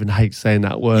thing. I even hate saying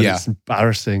that word. Yeah. It's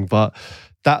embarrassing. But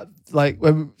that, like,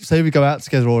 when say we go out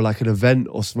together or like an event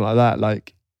or something like that,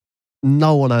 like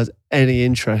no one has any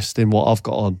interest in what I've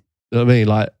got on. You know what I mean?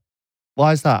 Like,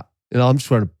 why is that? You know, I'm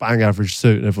just wearing a bang average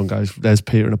suit and everyone goes, there's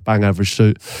Peter in a bang average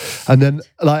suit. And then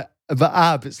like, but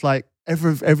Ab, it's like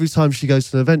every time she goes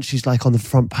to an event, she's like on the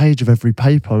front page of every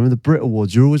paper. I mean, the Brit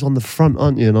Awards, you're always on the front,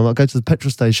 aren't you? And I go to the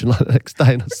petrol station like the next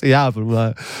day and I see Ab and I'm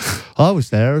like, I was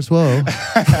there as well.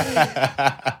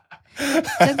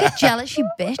 Don't get jealous, you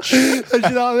bitch. Do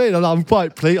you know what I mean? I'm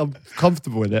quite pleased. I'm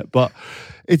comfortable with it, but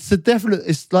it's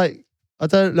it's like, I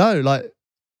don't know, like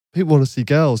people want to see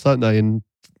girls, don't they, in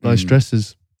nice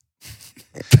dresses.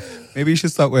 Maybe you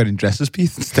should start wearing dresses,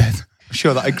 Pete, instead. I'm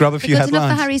sure that I'd grab a few Good enough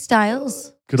headlines. for Harry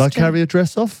Styles. Could I carry a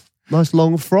dress off? Nice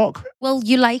long frock? Well,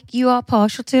 you are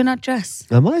partial to not dress.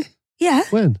 Am I? Yeah.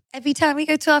 When? Every time we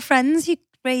go to our friends, you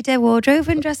raid their wardrobe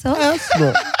and dress up. That's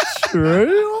not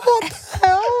true. What the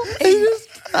hell?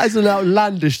 That's an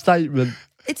outlandish statement.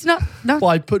 It's not. Well,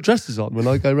 I put dresses on when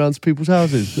I go round to people's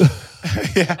houses.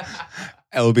 Yeah.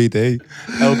 LBD.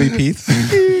 LB Pete.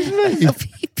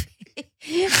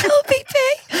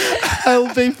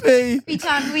 LVP. Every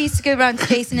time we used to go round to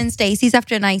Jason and Stacey's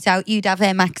after a night out, you'd have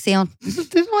her maxi on.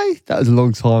 Did I? That was a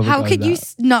long time ago. How could you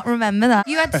not remember that?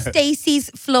 You had Stacey's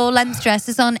floor length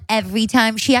dresses on every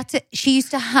time. She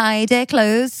used to hide her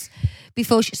clothes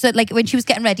before so like when she was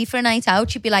getting ready for a night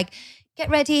out, she'd be like, get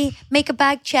ready, make a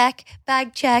bag check.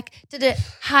 Did it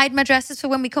hide my dresses for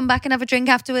when we come back and have a drink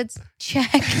afterwards?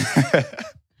 Check.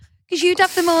 Because you'd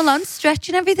have them all on, stretch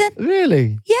and everything.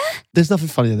 Really? Yeah. There's nothing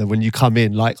funnier than when you come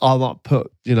in, like I might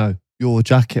put, your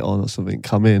jacket on or something,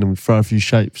 come in and throw a few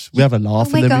shapes. We have a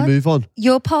laugh and then we move on.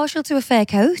 You're partial to a fur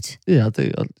coat. Yeah, I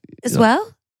do. As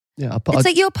well? Yeah. It's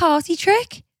like your party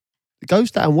trick. It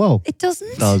goes down well. It doesn't.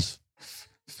 It does.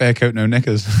 Fair coat, no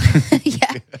knickers.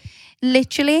 Yeah.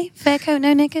 Literally, fair coat,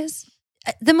 no knickers.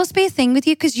 There must be a thing with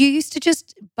you because you used to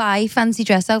just buy fancy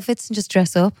dress outfits and just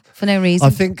dress up for no reason.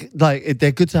 I think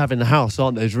they're good to have in the house,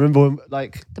 aren't they? Do you remember when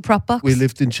the prop box? We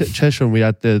lived in Cheshire and we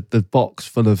had the box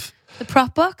full of... The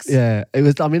prop box? Yeah. It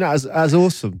was, that was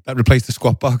awesome. That replaced the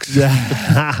squat box. Yeah.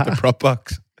 The prop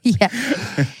box. Yeah.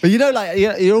 But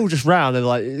you're all just round and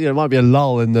it might be a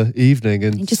lull in the evening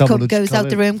and just someone goes out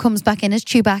the room, comes back in as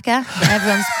Chewbacca.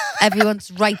 And everyone's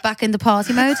right back in the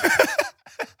party mode.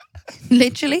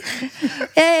 Literally.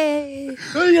 Hey.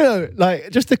 Well,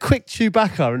 just a quick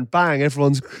Chewbacca and bang,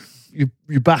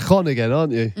 you're back on again,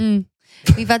 aren't you? Mm.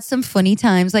 We've had some funny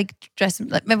times, like dressing.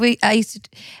 Like remember,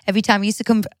 every time I used to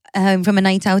come home from a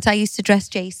night out, I used to dress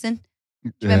Jason.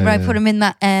 Do you remember I put him in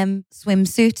that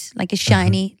swimsuit, like a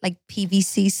shiny, like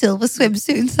PVC silver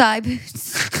swimsuit and thigh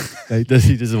boots? He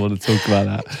doesn't want to talk about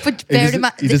that. But bear in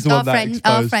mind,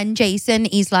 our friend Jason,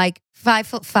 he's like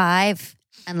 5'5"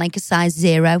 and like a size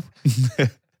 0.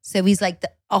 So he's like the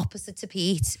opposite to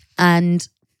Pete, and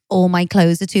all my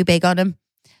clothes are too big on him.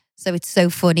 So it's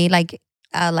so funny. Like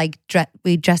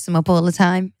we dress him up all the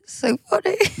time. So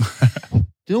funny. Do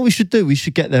you know what we should do? We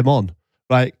should get them on.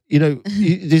 Right,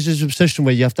 there's this obsession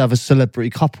where you have to have a celebrity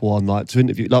couple on, like, to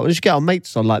interview. Like, we should get our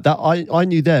mates on like that. I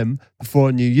knew them before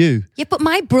I knew you. Yeah, but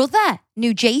my brother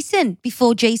knew Jason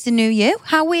before Jason knew you.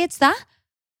 How weird's that?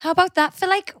 How about that for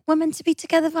like women to be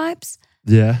together vibes?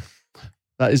 Yeah,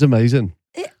 that is amazing.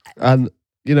 And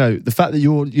the fact that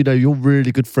you're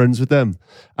really good friends with them,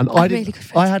 and really good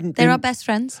friends. They're our best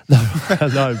friends. No,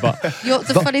 but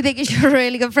the funny thing is, you're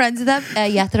really good friends with them.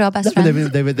 Yeah, they're our best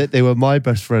friends. They were my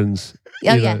best friends.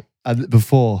 Oh yeah. And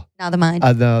before. Now they're mine.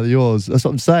 And now they're yours. That's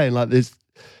what I'm saying. Like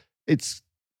it's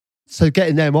so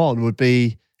getting them on would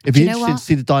be. It'd be interesting to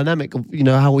see the dynamic of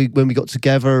how when we got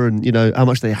together and how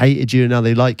much they hated you and now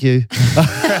they like you.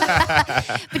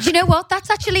 But you know what?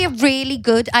 That's actually a really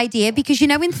good idea because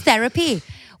in therapy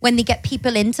when they get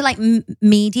people in to like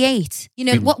mediate,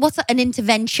 what's an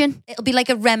intervention? It'll be like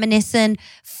a reminiscent,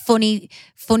 funny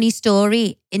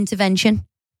story intervention.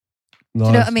 Nice. Do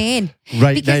you know what I mean?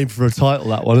 Great name for a title,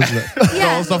 that one, isn't it?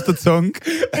 Yeah. Rolls off the tongue.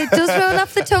 It does roll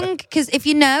off the tongue because if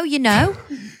you know, you know.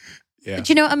 Yeah. Do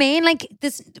you know what I mean? Like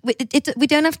this, we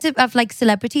don't have to have like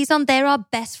celebrities on. They're our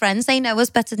best friends. They know us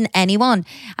better than anyone,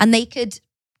 and they could,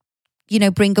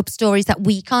 bring up stories that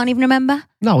we can't even remember.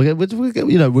 No, we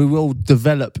will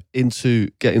develop into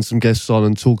getting some guests on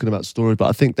and talking about stories, but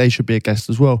I think they should be a guest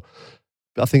as well.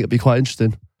 But I think it'd be quite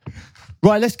interesting.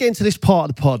 Right, let's get into this part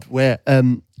of the pod where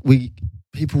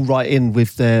people write in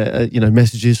with their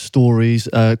messages, stories,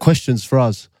 questions for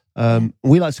us.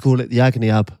 We like to call it the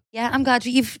Agony Ab. Yeah, I'm glad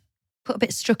you've put a bit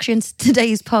of structure into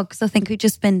today's pod because I think we've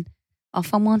just been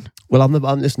off on one. Well, I'm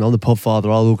the pod father.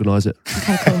 I'll organise it.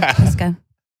 Okay, cool. Let's go.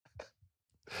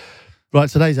 Right,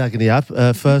 today's agony ab.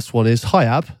 First one is, hi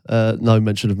Ab, no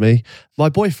mention of me. My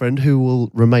boyfriend, who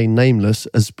will remain nameless,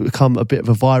 has become a bit of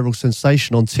a viral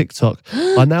sensation on TikTok.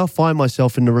 I now find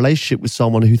myself in a relationship with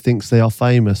someone who thinks they are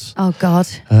famous. Oh, God.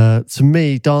 To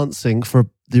me, dancing for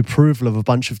the approval of a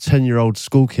bunch of 10-year-old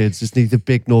school kids is neither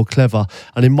big nor clever.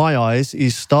 And in my eyes,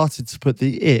 he's started to put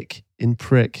the ick in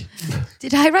prick.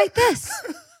 Did I write this?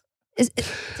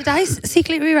 Did I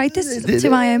secretly rewrite this to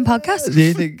my own podcast? Do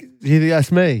you think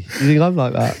that's me? Do you think I'm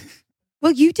like that?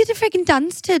 Well, you did a frigging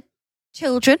dance to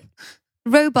children,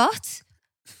 robot,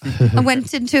 and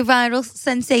went into a viral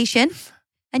sensation,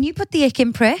 and you put the ick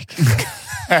in prick.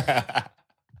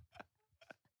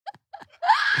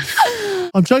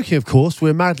 I'm joking, of course.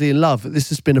 We're madly in love, but this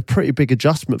has been a pretty big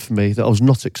adjustment for me that I was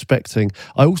not expecting.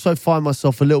 I also find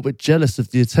myself a little bit jealous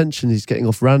of the attention he's getting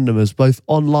off randomers, both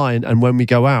online and when we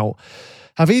go out.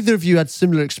 Have either of you had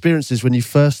similar experiences when you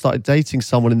first started dating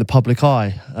someone in the public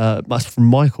eye? That's from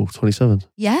Michael, 27.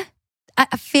 Yeah.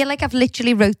 I feel like I've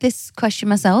literally wrote this question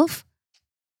myself.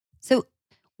 So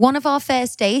one of our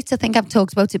first dates, I think I've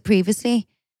talked about it previously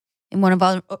in one of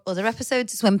our other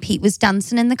episodes, is when Pete was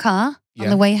dancing in the car on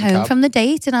the way home from the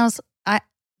date. And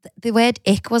the word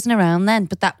ick wasn't around then,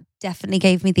 but that definitely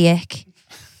gave me the ick.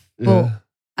 But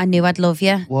I knew I'd love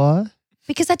you. Why?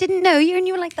 Because I didn't know you and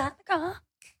you were like that in the car.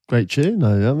 Great tune,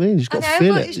 though. You know what I mean? You've got to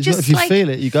feel it. If you feel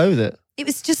it, you go with it. It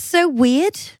was just so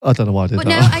weird. I don't know why I did but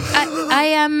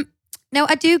that. No,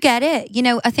 I do get it. You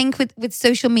know, I think with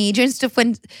social media and stuff,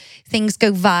 when things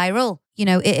go viral, you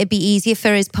know, it'd be easier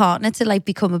for his partner to like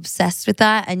become obsessed with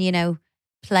that and, you know,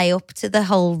 play up to the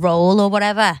whole role or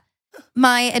whatever.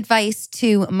 My advice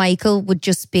to Michael would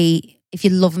just be, if you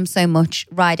love him so much,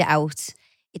 ride it out.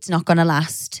 It's not going to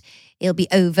last. It'll be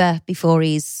over before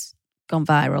he's gone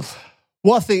viral.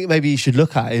 What I think maybe you should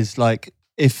look at is like,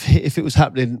 if it was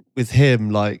happening with him,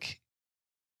 like,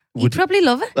 He'd probably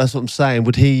love it. That's what I'm saying.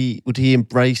 Would he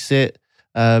embrace it?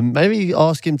 Maybe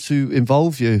ask him to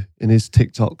involve you in his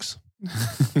TikToks.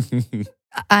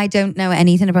 I don't know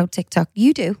anything about TikTok.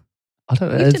 You do. I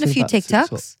don't know. You've done a few TikToks.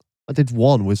 TikTok. I did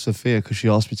one with Sophia because she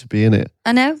asked me to be in it.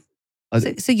 I know.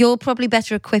 So you're probably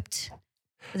better equipped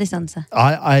for this answer.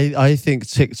 I think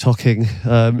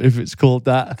TikToking, if it's called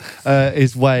that,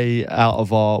 is way out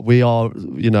of our. We are,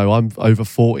 you know, I'm over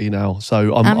 40 now,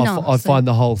 so I find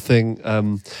the whole thing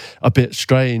a bit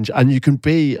strange. And you can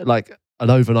be like an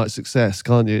overnight success,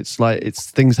 can't you? It's like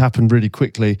things happen really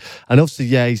quickly, and obviously,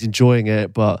 yeah, he's enjoying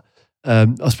it, but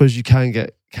I suppose you can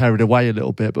get carried away a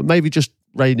little bit. But maybe just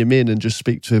rein him in and just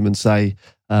speak to him and say,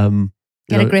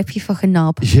 "Get a grip, you fucking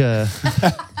knob." Yeah.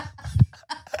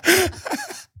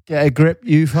 Get a grip,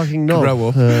 you fucking knob. Grow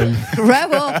up.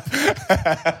 Grow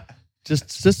up.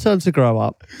 Just tell them to grow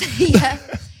up. Yeah.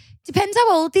 Depends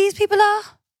how old these people are.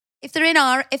 If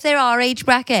they're our age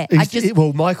bracket,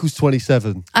 well, Michael's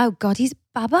 27. Oh God, he's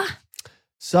Baba.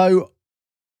 So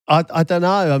I don't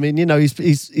know. I mean, you know,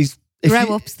 he's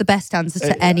grow up's the best answer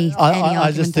to any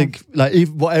I just think, like,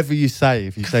 even whatever you say,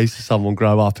 if you say to someone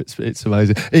grow up, it's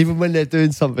amazing. Even when they're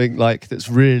doing something like that's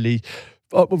really.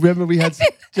 Oh, remember we had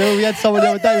someone the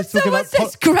other day who was talking about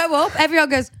says grow up. Everyone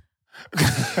goes.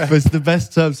 It was the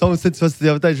best term. Someone said to us the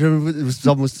other day. Do you remember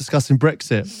someone was discussing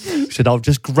Brexit? She said, "I'll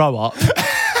just grow up,"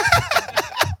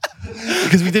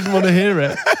 because we didn't want to hear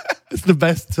it. It's the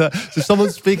best. So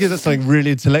someone's speaking of something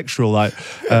really intellectual, like,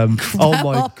 "Oh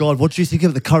my God, what do you think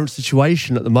of the current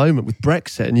situation at the moment with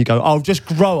Brexit?" And you go, "I'll just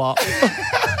grow up."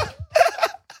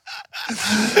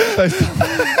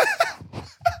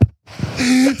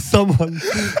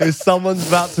 Someone's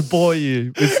about to bore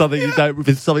you with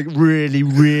something really,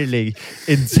 really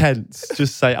intense.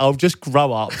 Just say, "I'll just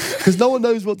grow up," because no one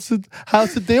knows how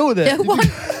to deal with it.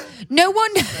 No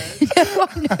one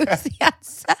knows the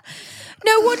answer.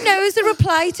 No one knows the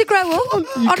reply to grow up.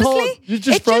 Honestly, you're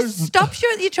just frozen. Just stops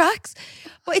you at your tracks.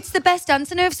 But it's the best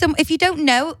answer. Now, if you don't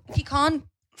know, if you can't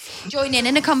join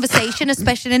in a conversation,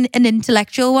 especially an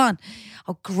intellectual one.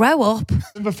 Oh, grow up.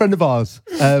 A friend of ours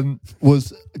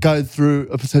was going through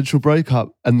a potential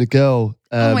breakup, and the girl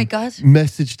oh my God.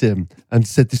 messaged him and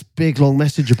said this big long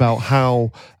message about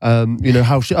how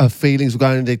how her feelings were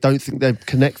going, and they don't think they're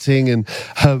connecting, and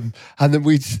then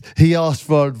he asked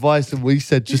for our advice, and we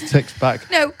said just text back,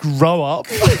 no, grow up.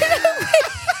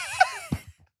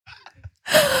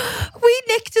 We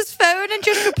nicked his phone and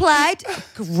just replied,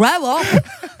 grow up.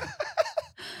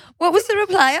 What was the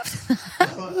reply after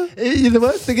that? The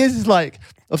worst thing is like,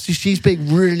 obviously she's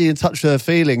being really in touch with her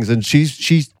feelings, and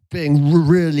she's being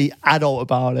really adult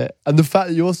about it. And the fact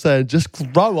that you're saying, just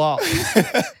grow up.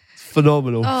 It's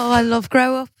phenomenal. Oh, I love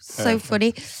grow up. So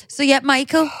funny. So yeah,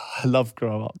 Michael. I love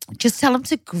grow up. Just tell him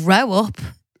to grow up.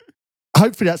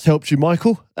 hopefully that's helped you,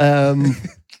 Michael. Should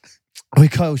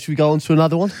we go on to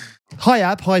another one? Hi,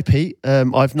 Ab. Hi, Pete.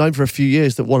 I've known for a few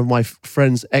years that one of my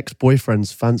friend's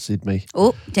ex-boyfriends fancied me.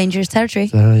 Oh, dangerous territory.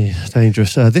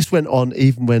 Dangerous. This went on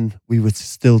even when we were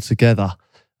still together,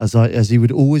 as he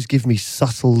would always give me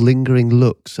subtle, lingering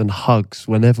looks and hugs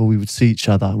whenever we would see each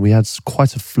other. And we had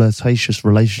quite a flirtatious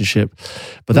relationship.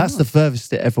 But that's the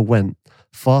furthest it ever went.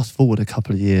 Fast forward a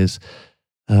couple of years,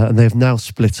 and they've now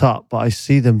split up, but I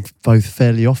see them both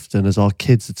fairly often as our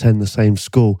kids attend the same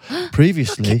school.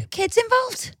 Previously... Kids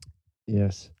involved?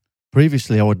 Yes.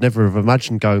 Previously, I would never have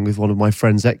imagined going with one of my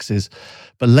friend's exes,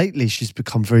 but lately she's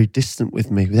become very distant with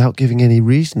me without giving any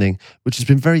reasoning, which has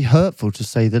been very hurtful to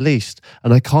say the least,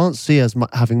 and I can't see us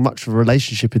having much of a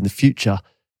relationship in the future.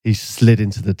 He's slid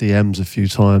into the DMs a few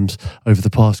times over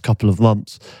the past couple of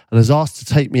months and has asked to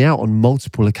take me out on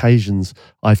multiple occasions.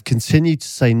 I've continued to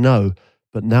say no,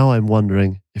 but now I'm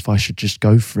wondering if I should just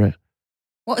go for it.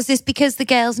 What is this? Because the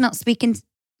girl's not speaking...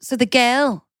 So the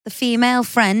girl, the female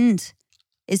friend,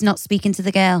 is not speaking to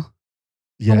the girl?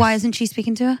 Yes. Or why isn't she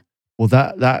speaking to her? Well,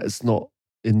 that is not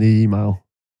in the email.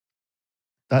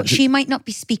 But she might not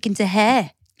be speaking to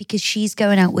her because she's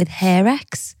going out with her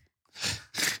ex.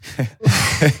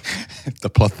 The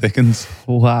plot thickens.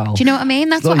 Wow. Do you know what I mean?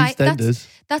 That's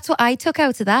That's what I took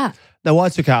out of that. No, what I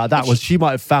took out of that was she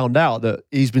might have found out that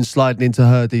he's been sliding into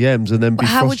her DMs and then be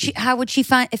how would she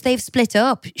find if they've split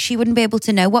up? She wouldn't be able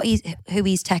to know who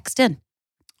he's texting.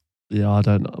 Yeah, I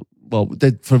don't know. Well,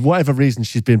 for whatever reason,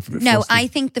 she's been. No, I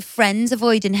think the friend's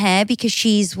avoiding her because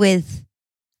she's with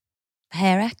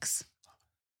her ex.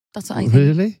 That's what I think.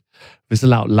 Really? It's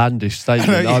an outlandish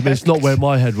statement. I mean, it's not where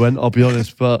my head went. I'll be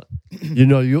honest, but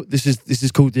this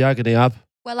is called the agony, Ab.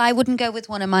 Well, I wouldn't go with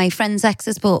one of my friend's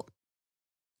exes, but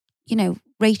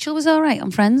Rachel was all right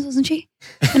on Friends, wasn't she?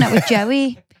 Went out with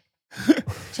Joey,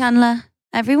 Chandler,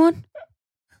 everyone,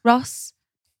 Ross.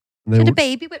 She had a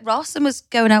baby with Ross and was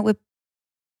going out with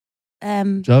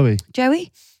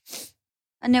Joey,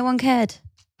 and no one cared.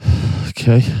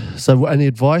 Okay, so any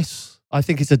advice? I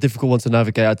think it's a difficult one to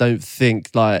navigate. I don't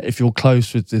think, if you're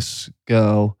close with this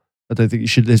girl, I don't think you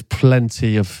should. There's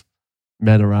plenty of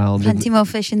men around. Plenty more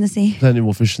fish in the sea. Plenty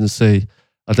more fish in the sea.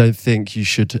 I don't think you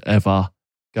should ever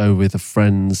go with a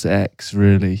friend's ex,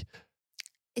 really.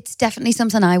 It's definitely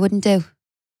something I wouldn't do.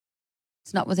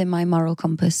 It's not within my moral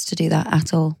compass to do that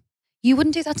at all. You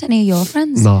wouldn't do that to any of your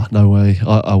friends? No way.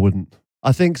 I wouldn't.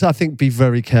 I think be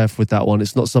very careful with that one.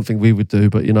 It's not something we would do,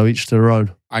 but each to their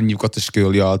own. And you've got the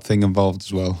schoolyard thing involved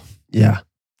as well. Yeah.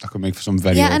 That could make for some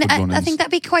very awkward run-ins. I think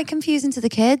that'd be quite confusing to the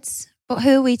kids. But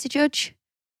who are we to judge?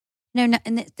 No,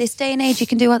 in this day and age, you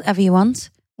can do whatever you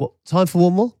want. What? Time for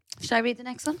one more? Should I read the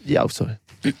next one? Yeah, I'm sorry.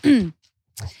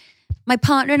 My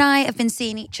partner and I have been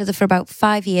seeing each other for about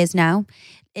 5 years now.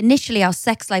 Initially, our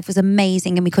sex life was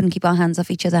amazing and we couldn't keep our hands off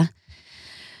each other.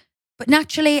 But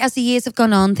naturally, as the years have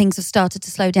gone on, things have started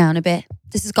to slow down a bit.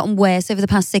 This has gotten worse over the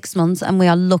past 6 months, and we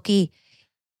are lucky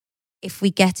if we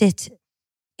get it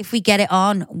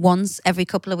on once every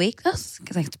couple of weeks. That's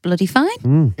bloody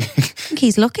fine. I think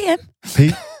he's lucky, him.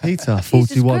 Peter,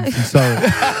 41. Sorry.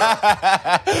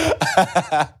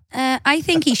 I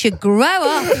think he should grow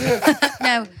up.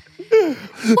 No.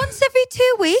 Once every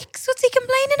 2 weeks? What's he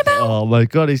complaining about? Oh my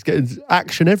God, he's getting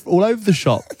action all over the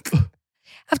shop.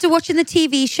 After watching the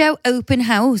TV show Open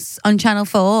House on Channel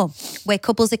 4, where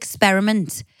couples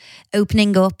experiment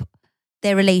opening up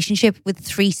their relationship with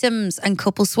threesomes and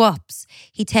couple swaps,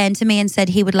 he turned to me and said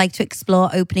he would like to explore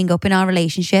opening up in our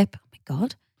relationship. Oh my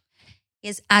God. He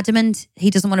is adamant he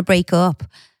doesn't want to break up,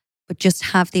 but just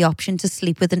have the option to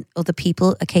sleep with other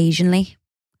people occasionally.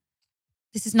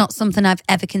 This is not something I've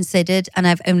ever considered, and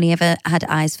I've only ever had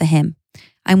eyes for him.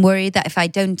 I'm worried that if I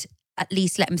don't at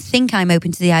least let him think I'm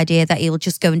open to the idea, that he'll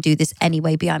just go and do this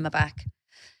anyway behind my back.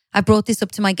 I brought this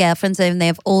up to my girlfriends and they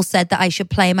have all said that I should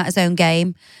play him at his own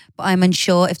game, but I'm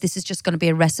unsure if this is just going to be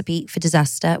a recipe for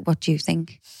disaster. What do you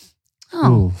think?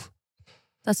 Oh,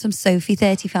 that's from Sophie,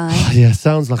 35. Yeah,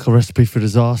 sounds like a recipe for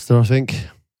disaster, I think.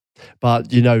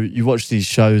 But, you watch these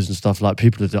shows and stuff, like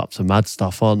people are up to mad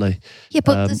stuff, aren't they? Yeah,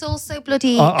 but there's also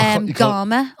bloody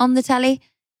Garma on the telly.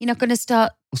 You're not going to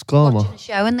start watching a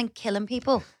show and then killing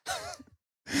people.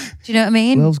 Do you know what I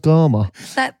mean? Where's Garma?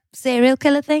 That serial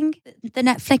killer thing, the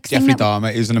Netflix thing. Jeffrey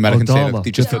Dahmer is an American serial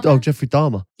killer. Jeffrey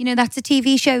Dahmer. That's a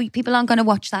TV show. People aren't going to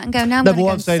watch that and go, I'm going to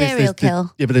go serial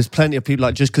kill. Yeah, but there's plenty of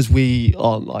people, just because we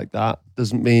aren't like that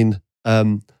doesn't mean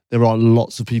there are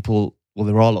lots of people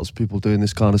doing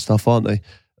this kind of stuff, aren't they?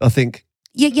 I think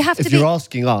you have to if you're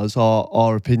asking us,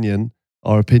 our opinion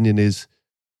is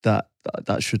that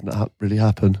shouldn't really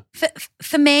happen.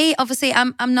 For me, obviously,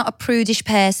 I'm not a prudish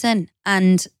person,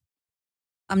 and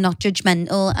not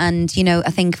judgmental. And, you know,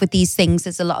 I think with these things,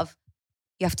 there's a lot of,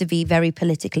 you have to be very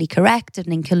politically correct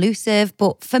and inclusive.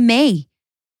 But for me,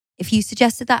 if you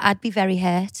suggested that, I'd be very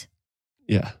hurt.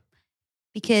 Yeah.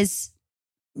 Because,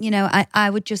 you know, I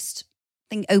would just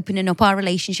think opening up our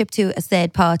relationship to a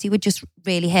third party would just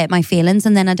really hurt my feelings.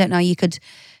 And then I don't know, you could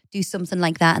do something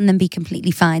like that and then be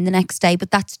completely fine the next day.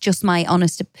 But that's just my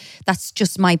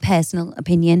personal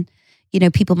opinion. You know,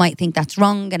 people might think that's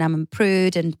wrong and I'm a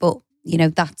prude, but, you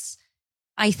know,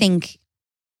 I think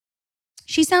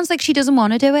she sounds like she doesn't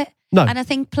want to do it. No. And I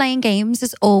think playing games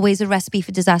is always a recipe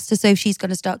for disaster. So if she's going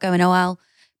to start going, oh, I'll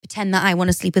pretend that I want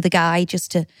to sleep with a guy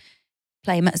just to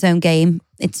play him at his own game,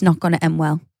 it's not going to end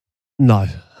well. No.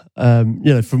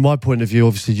 You know, from my point of view,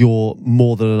 obviously you're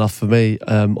more than enough for me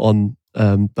on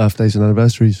birthdays and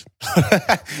anniversaries.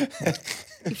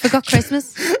 You forgot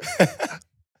Christmas?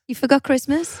 You forgot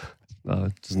Christmas? No,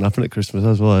 it doesn't happen at Christmas,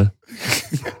 that's why.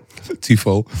 Too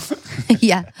full.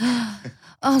 Yeah.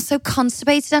 Oh, so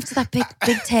constipated after that big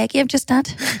turkey I've just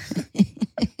had.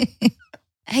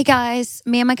 Hey guys,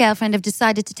 me and my girlfriend have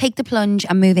decided to take the plunge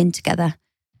and move in together.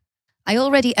 I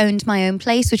already owned my own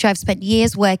place, which I've spent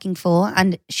years working for,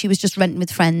 and she was just renting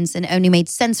with friends, and it only made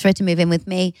sense for her to move in with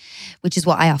me, which is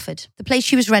what I offered. The place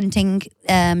she was renting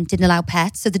didn't allow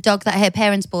pets, so the dog that her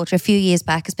parents bought her a few years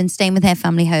back has been staying with her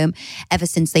family home ever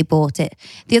since they bought it.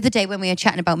 The other day when we were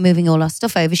chatting about moving all our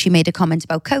stuff over, she made a comment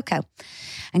about Coco.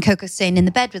 And Coco's staying in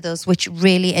the bed with us, which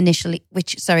initially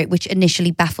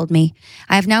baffled me.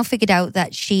 I have now figured out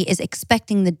that she is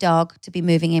expecting the dog to be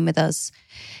moving in with us.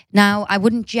 Now, I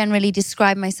wouldn't generally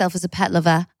describe myself as a pet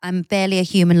lover. I'm barely a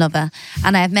human lover.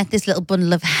 And I have met this little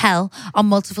bundle of hell on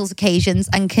multiple occasions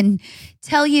and can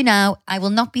tell you now, it will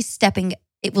not be stepping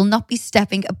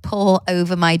a paw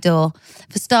over my door.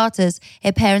 For starters,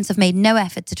 her parents have made no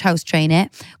effort to house train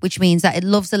it, which means that it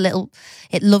loves to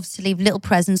leave little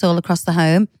presents all across the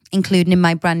home, including in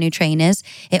my brand new trainers.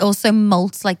 It also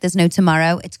molts like there's no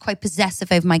tomorrow. It's quite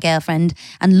possessive over my girlfriend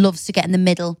and loves to get in the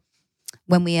middle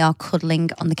when we are cuddling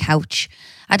on the couch.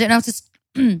 I don't want to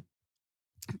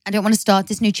start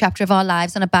this new chapter of our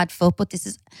lives on a bad foot, but this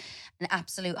is an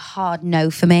absolute hard no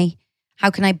for me. How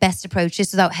can I best approach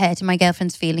this without hurting my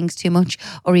girlfriend's feelings too much,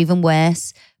 or even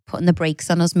worse, putting the brakes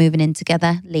on us moving in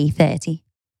together? Lee, 30.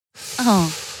 Oh.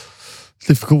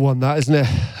 Difficult one, that, isn't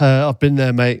it? I've been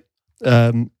there, mate.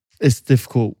 It's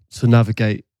difficult to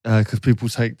navigate because people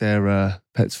take their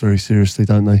pets very seriously,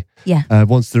 don't they? Yeah.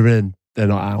 Once they're in, they're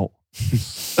not out.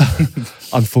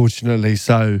 Unfortunately,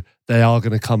 so they are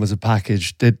going to come as a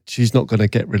package. She's not going to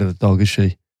get rid of the dog, is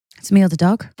she? It's me or the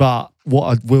dog. But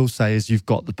what I will say is you've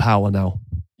got the power now.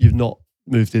 You've not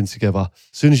moved in together.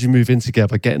 As soon as you move in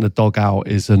together, getting the dog out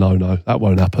is a no-no. That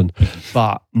won't happen.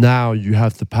 But now you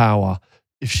have the power.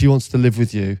 If she wants to live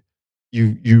with you,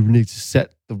 you need to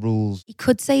set the rules. He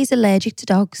could say he's allergic to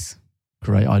dogs.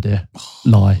 Great idea.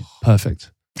 Lie.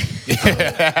 Perfect.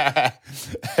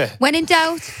 When in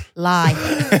doubt, lie.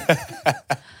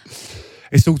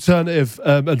 It's alternative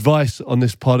advice on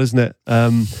this pod, isn't it?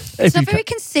 It's not very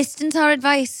consistent, our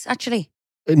advice, actually.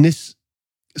 In this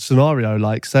scenario,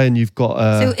 like saying you've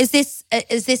got... So is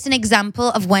this an example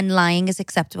of when lying is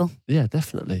acceptable? Yeah,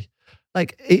 definitely.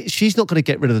 Like, she's not going to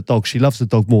get rid of the dog. She loves the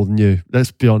dog more than you.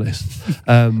 Let's be honest.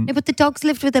 No, but the dog's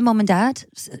lived with her mum and dad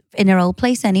in her old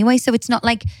place anyway. So it's not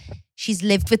like she's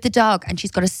lived with the dog and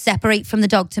she's got to separate from the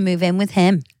dog to move in with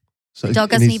him. So the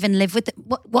dog doesn't even live with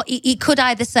what he could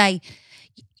either say,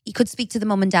 he could speak to the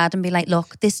mum and dad and be like,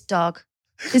 look, this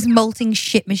molting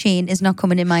shit machine is not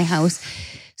coming in my house.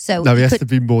 So no, he has to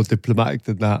be more diplomatic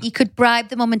than that. He could bribe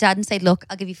the mum and dad and say, look,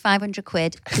 I'll give you 500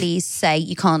 quid. Please say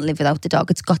you can't live without the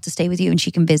dog. It's got to stay with you and she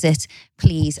can visit.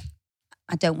 Please,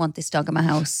 I don't want this dog in my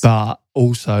house. But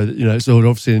also, you know, it's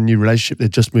obviously a new relationship. They're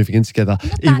just moving in together.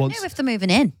 He wants if they're moving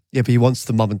in. Yeah, but he wants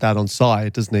the mum and dad on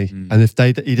side, doesn't he? And if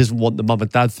he doesn't want the mum and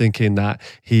dad thinking that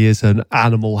he is an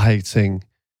animal-hating,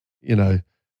 you know,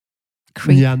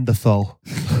 creep. Neanderthal.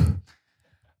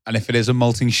 And if it is a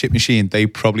molting shit machine, they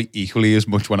probably equally as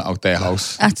much want it out their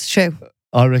house. That's true.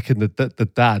 I reckon that the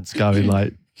dad's going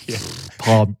like,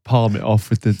 palm it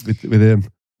off with him.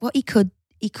 What he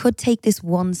could take this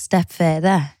one step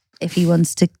further if he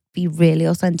wants to be really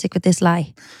authentic with this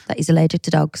lie that he's allergic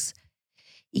to dogs.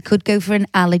 He could go for an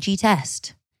allergy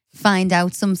test, find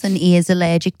out something he is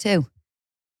allergic to,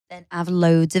 then have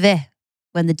loads of it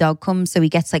when the dog comes, so he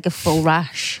gets like a full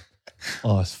rash.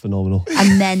 Oh, it's phenomenal.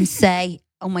 And then say,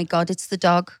 oh my God, it's the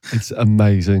dog. It's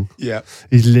amazing. Yeah.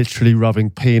 He's literally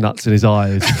rubbing peanuts in his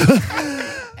eyes.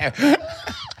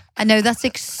 I know that's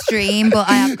extreme, but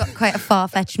I have got quite a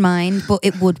far-fetched mind, but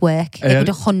it would work. It would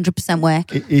 100%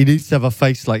 work. He needs to have a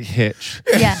face like Hitch.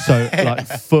 Yeah. So like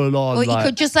full on. Or you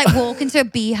could just like walk into a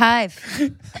beehive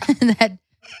and then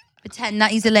pretend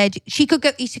that he's allergic. He should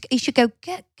go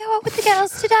out with the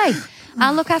girls today.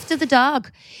 I'll look after the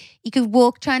dog. He could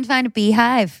try and find a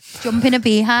beehive, jump in a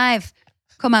beehive,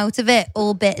 come out of it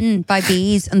all bitten by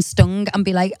bees and stung and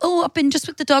be like, oh, I've been just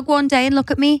with the dog one day and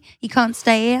look at me. You can't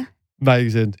stay here.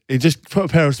 Amazing. He just put a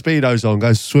pair of Speedos on,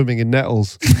 goes swimming in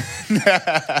nettles.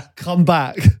 Come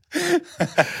back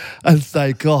and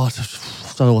say, God,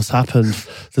 I don't know what's happened.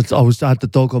 I had the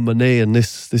dog on my knee and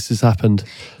this has happened.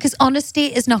 Because honesty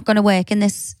is not going to work in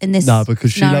this No,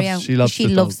 because scenario. she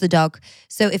loves the dog.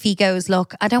 So if he goes,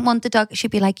 look, I don't want the dog, she'd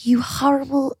be like, you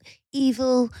horrible,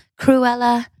 evil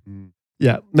Cruella.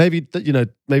 Yeah, maybe don't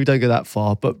go that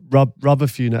far, but rub a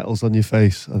few nettles on your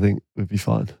face, I think would be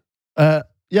fine.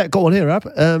 Yeah, got one here, Ab.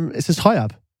 It says, hi,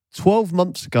 Ab. 12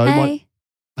 months ago, Hey.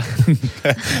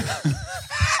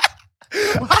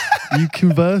 You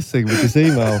conversing with this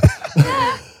email?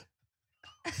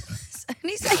 And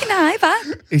he's saying hi back.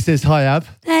 He says, hi, Ab.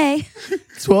 Hey.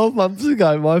 12 months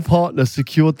ago, my partner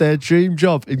secured their dream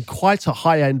job in quite a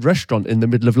high-end restaurant in the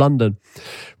middle of London.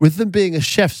 With them being a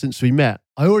chef since we met,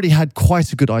 I already had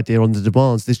quite a good idea on the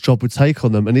demands this job would take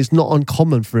on them, and it's not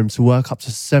uncommon for him to work up to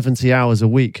 70 hours a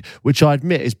week, which I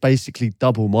admit is basically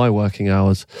double my working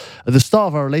hours. At the start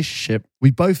of our relationship, we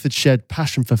both had shared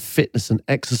passion for fitness and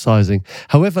exercising.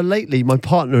 However, lately, my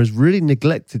partner has really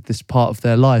neglected this part of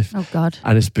their life. Oh, God.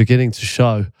 And it's beginning to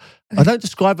show. I don't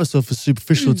describe myself as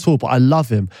superficial at all, but I love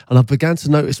him. And I began to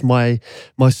notice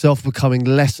myself becoming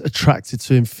less attracted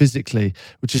to him physically,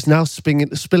 which is now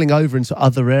spilling over into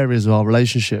other areas of our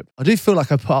relationship. I do feel like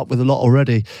I put up with a lot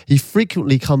already. He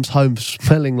frequently comes home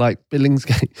smelling like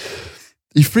Billingsgate.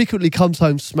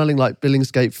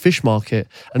 Billingsgate Fish Market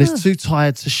and is too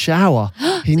tired to shower.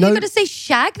 You're going to say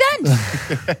shag then?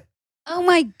 Oh,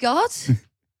 my God.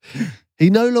 He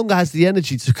no longer has the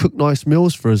energy to cook nice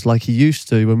meals for us like he used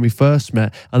to when we first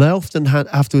met, and I often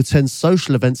have to attend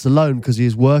social events alone because he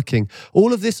is working.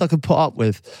 All of this I could put up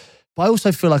with, but I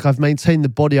also feel like I've maintained the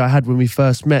body I had when we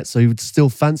first met, so he would still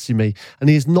fancy me, and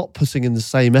he is not putting in the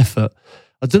same effort.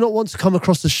 I do not want to come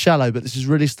across as shallow, but this is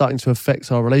really starting to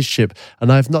affect our relationship,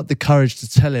 and I have not the courage to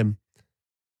tell him.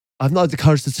 I've not had the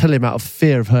courage to tell him out of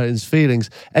fear of hurting his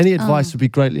feelings. Any advice would be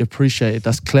greatly appreciated.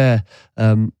 That's Claire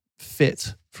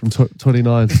Fit from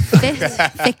 29.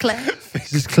 Fit Claire.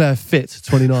 This is Claire Fit,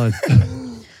 29.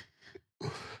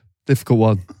 Difficult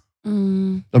one.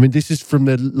 I mean, this is from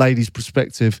the lady's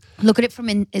perspective. Look at it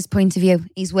from his point of view.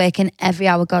 He's working every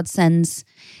hour God sends.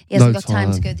 He hasn't got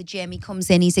time to go to the gym. He comes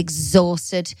in, he's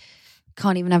exhausted.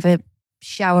 Can't even have a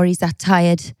shower. He's that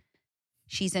tired.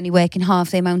 She's only working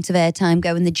half the amount of airtime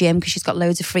going to the gym because she's got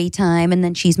loads of free time, and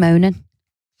then she's moaning.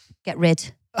 Get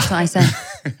rid. That's what I say.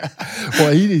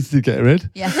 Well, he needs to get rid.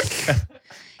 Yeah.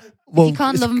 Well, if you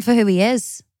can't love him for who he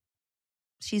is,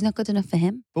 she's not good enough for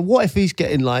him. But what if he's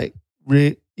getting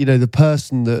the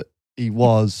person that he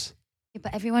was? Yeah,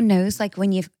 but everyone knows,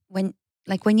 when you're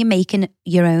making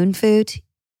your own food,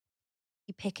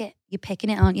 you pick it. You're picking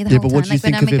it, aren't you? The whole time. Like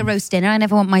when I make a roast dinner, I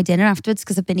never want my dinner afterwards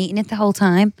because I've been eating it the whole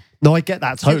time. No, I get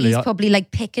that totally. So he's probably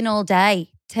picking all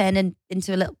day, turning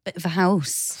into a little bit of a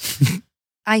house.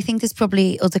 I think there's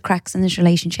probably other cracks in this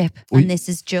relationship, and this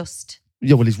is just...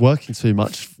 Yeah, well, he's working too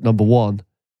much, number one,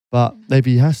 but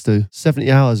maybe he has to.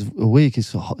 70 hours a week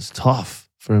is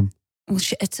tough for him. Well,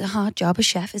 it's a hard job, a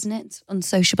chef, isn't it? It's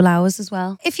unsociable hours as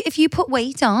well. If you put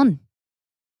weight on,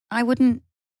 I wouldn't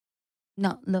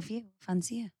not love you,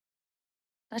 fancy you.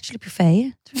 I'd actually prefer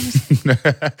you, to be honest.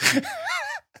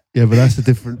 Yeah, but that's a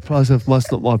different price. That's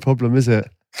not my problem, is it?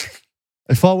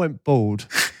 If I went bald...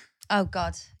 Oh,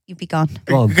 God, you'd be gone.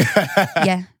 Gone.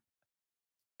 Yeah.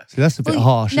 See, that's a bit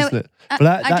harsh, isn't it?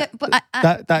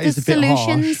 That is a bit harsh.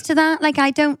 There's solutions to that.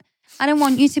 I don't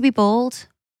want you to be bald.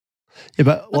 Yeah,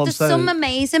 but there's some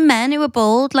amazing men who are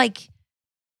bald, like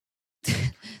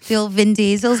the old Vin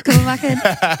Diesel's coming back in.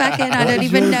 I don't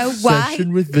even know why.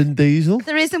 Obsession with Vin Diesel?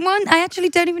 There isn't one. I actually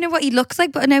don't even know what he looks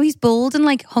like, but I know he's bald and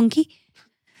hunky.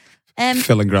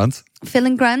 Phil and Grant. Phil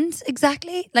and Grant,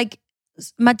 exactly.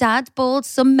 My dad's bald.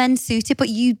 Some men suit it, but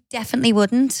you definitely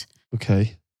wouldn't.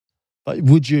 Okay. But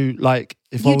would you,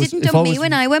 if you didn't dump me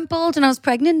when I went bald and I was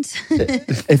pregnant.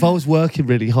 If I was working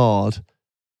really hard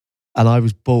and I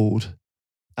was bald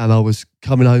and I was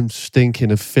coming home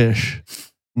stinking of fish,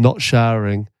 not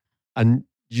showering, and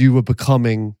you were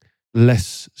becoming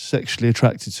less sexually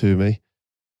attracted to me,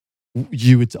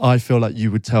 I feel like you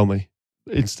would tell me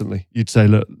instantly. You'd say,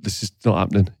 look, this is not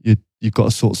happening. You've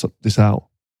got to sort this out.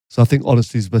 So I think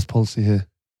honesty is the best policy here.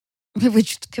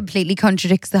 Which completely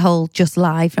contradicts the whole just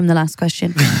lie from the last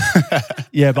question.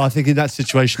 Yeah, but I think in that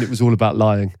situation, it was all about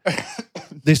lying.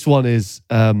 This one is...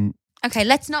 Okay,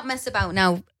 let's not mess about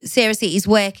now. Seriously, he's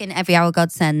working every hour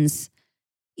God sends.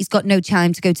 He's got no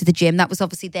time to go to the gym. That was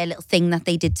obviously their little thing that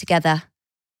they did together.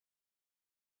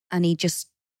 And there's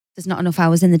not enough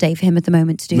hours in the day for him at the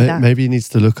moment to do that. Maybe he needs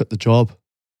to look at the job.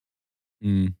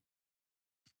 Mm.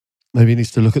 Maybe he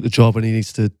needs to look at the job and he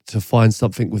needs to find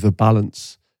something with a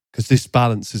balance. Because this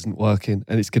balance isn't working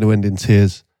and it's going to end in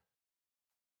tears.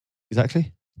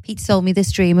 Exactly. Pete sold me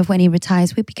this dream of when he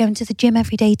retires, we'd be going to the gym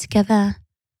every day together.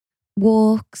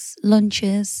 Walks,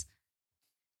 lunches.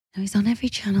 Now he's on every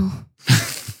channel.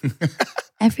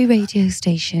 Every radio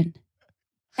station.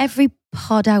 Every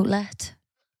pod outlet.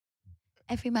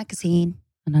 Every magazine.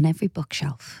 And on every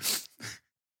bookshelf.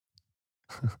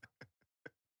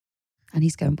 And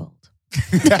he's going bald.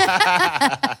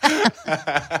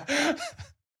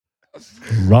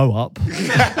 Row up.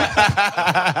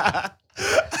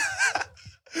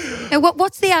 Now,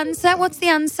 what's the answer? What's the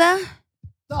answer?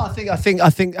 No, I think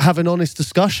have an honest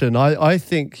discussion. I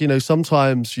think,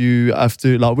 sometimes you have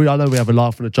to, I know we have a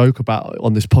laugh and a joke about it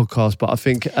on this podcast, but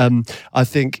I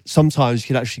think sometimes you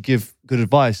can actually give good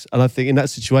advice. And I think in that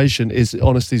situation,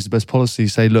 honesty is the best policy.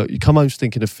 Say, look, you come home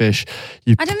stinking of fish.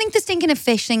 I don't think the stinking of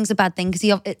fish thing's a bad thing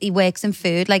because he works in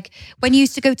food. Like when you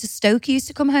used to go to Stoke, you used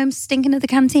to come home stinking of the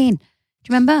canteen. Do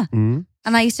you remember? Mm-hmm.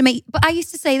 And I used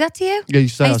to say that to you. Yeah, you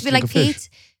say I used to be like, Pete,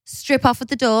 strip off at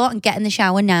the door and get in the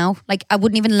shower now. Like I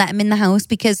wouldn't even let him in the house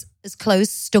because his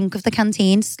clothes stunk of the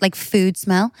canteens, like food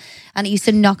smell. And it used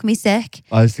to knock me sick.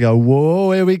 I used to go,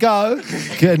 whoa, here we go.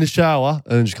 Get in the shower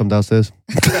and then just come downstairs.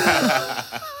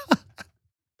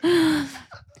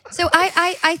 So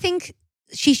I think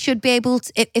she should be able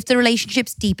to, if the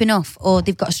relationship's deep enough or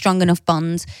they've got a strong enough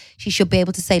bond, she should be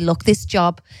able to say, look, this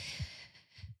job,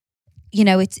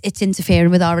 it's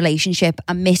interfering with our relationship.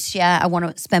 I miss you. I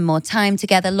want to spend more time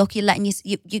together. Look, you're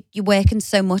you're working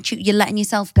so much. You're letting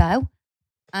yourself go.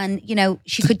 And,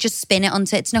 she could just spin it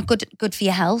onto, it's not good for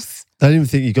your health. I don't even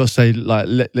think you got to say, like,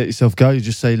 let yourself go. You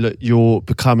just say, look, you're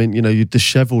becoming, you're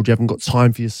disheveled. You haven't got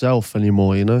time for yourself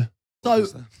anymore, So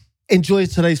enjoy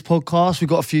today's podcast. We've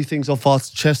got a few things off our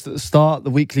chest at the start. The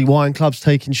weekly wine club's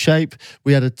taking shape.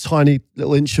 We had a tiny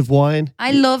little inch of wine.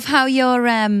 I love how you're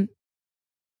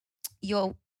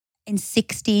in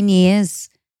 16 years,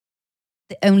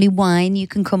 the only wine you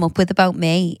can come up with about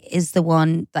me is the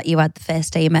one that you had the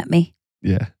first day you met me.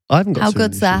 Yeah. I haven't got How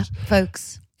good's that,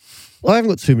 folks? Well, I haven't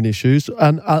got too many issues.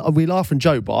 And we laugh and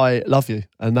joke, but I love you.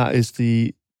 And that is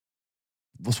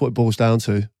what's what it boils down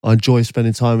to. I enjoy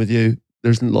spending time with you.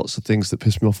 There isn't lots of things that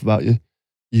piss me off about you.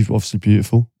 You're obviously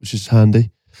beautiful, which is handy.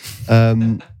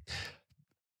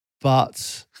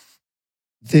 But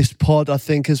this pod, I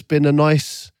think, has been a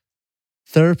nice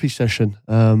therapy session.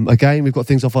 Again, we've got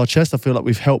things off our chest. I feel like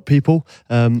we've helped people.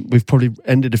 We've probably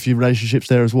ended a few relationships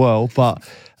there as well. But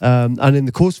and in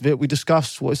the course of it, we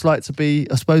discussed what it's like to be,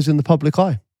 I suppose, in the public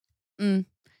eye. I'm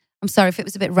sorry if it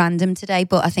was a bit random today,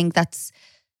 but I think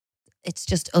it's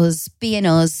just us being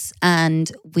us,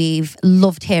 and we've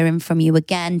loved hearing from you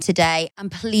again today. And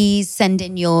please send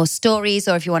in your stories,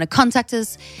 or if you want to contact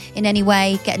us in any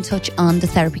way, get in touch on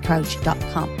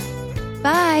thetherapycouch.com.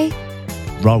 Bye.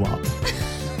 Row up.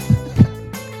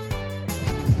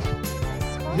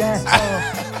 Yes.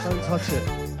 Oh, don't touch it.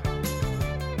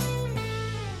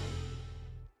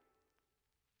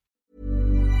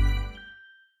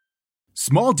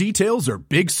 Small details are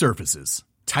big surfaces.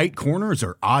 Tight corners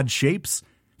are odd shapes.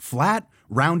 Flat,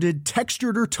 rounded,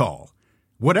 textured, or tall.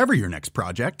 Whatever your next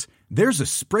project, there's a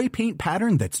spray paint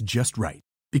pattern that's just right.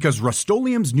 Because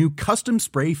Rust-Oleum's new Custom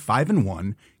Spray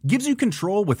 5-in-1 gives you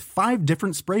control with 5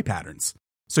 different spray patterns.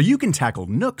 So you can tackle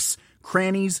nooks,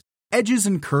 crannies, edges,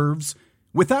 and curves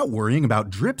without worrying about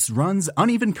drips, runs,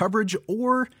 uneven coverage,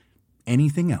 or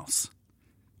anything else.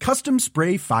 Custom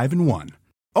Spray 5-in-1.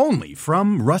 Only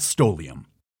from Rust-Oleum.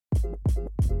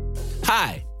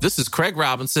 Hi, this is Craig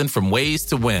Robinson from Ways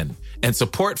to Win, and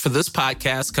support for this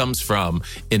podcast comes from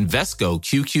Invesco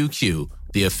QQQ,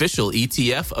 the official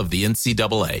ETF of the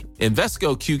NCAA.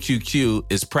 Invesco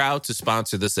QQQ is proud to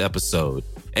sponsor this episode,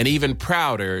 and even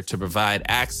prouder to provide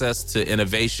access to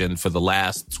innovation for the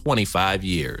last 25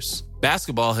 years.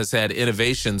 Basketball has had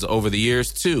innovations over the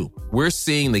years, too. We're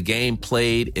seeing the game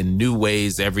played in new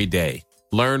ways every day.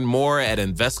 Learn more at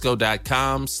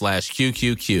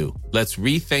Invesco.com/QQQ. Let's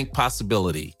rethink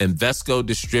possibility. Invesco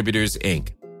Distributors,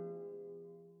 Inc.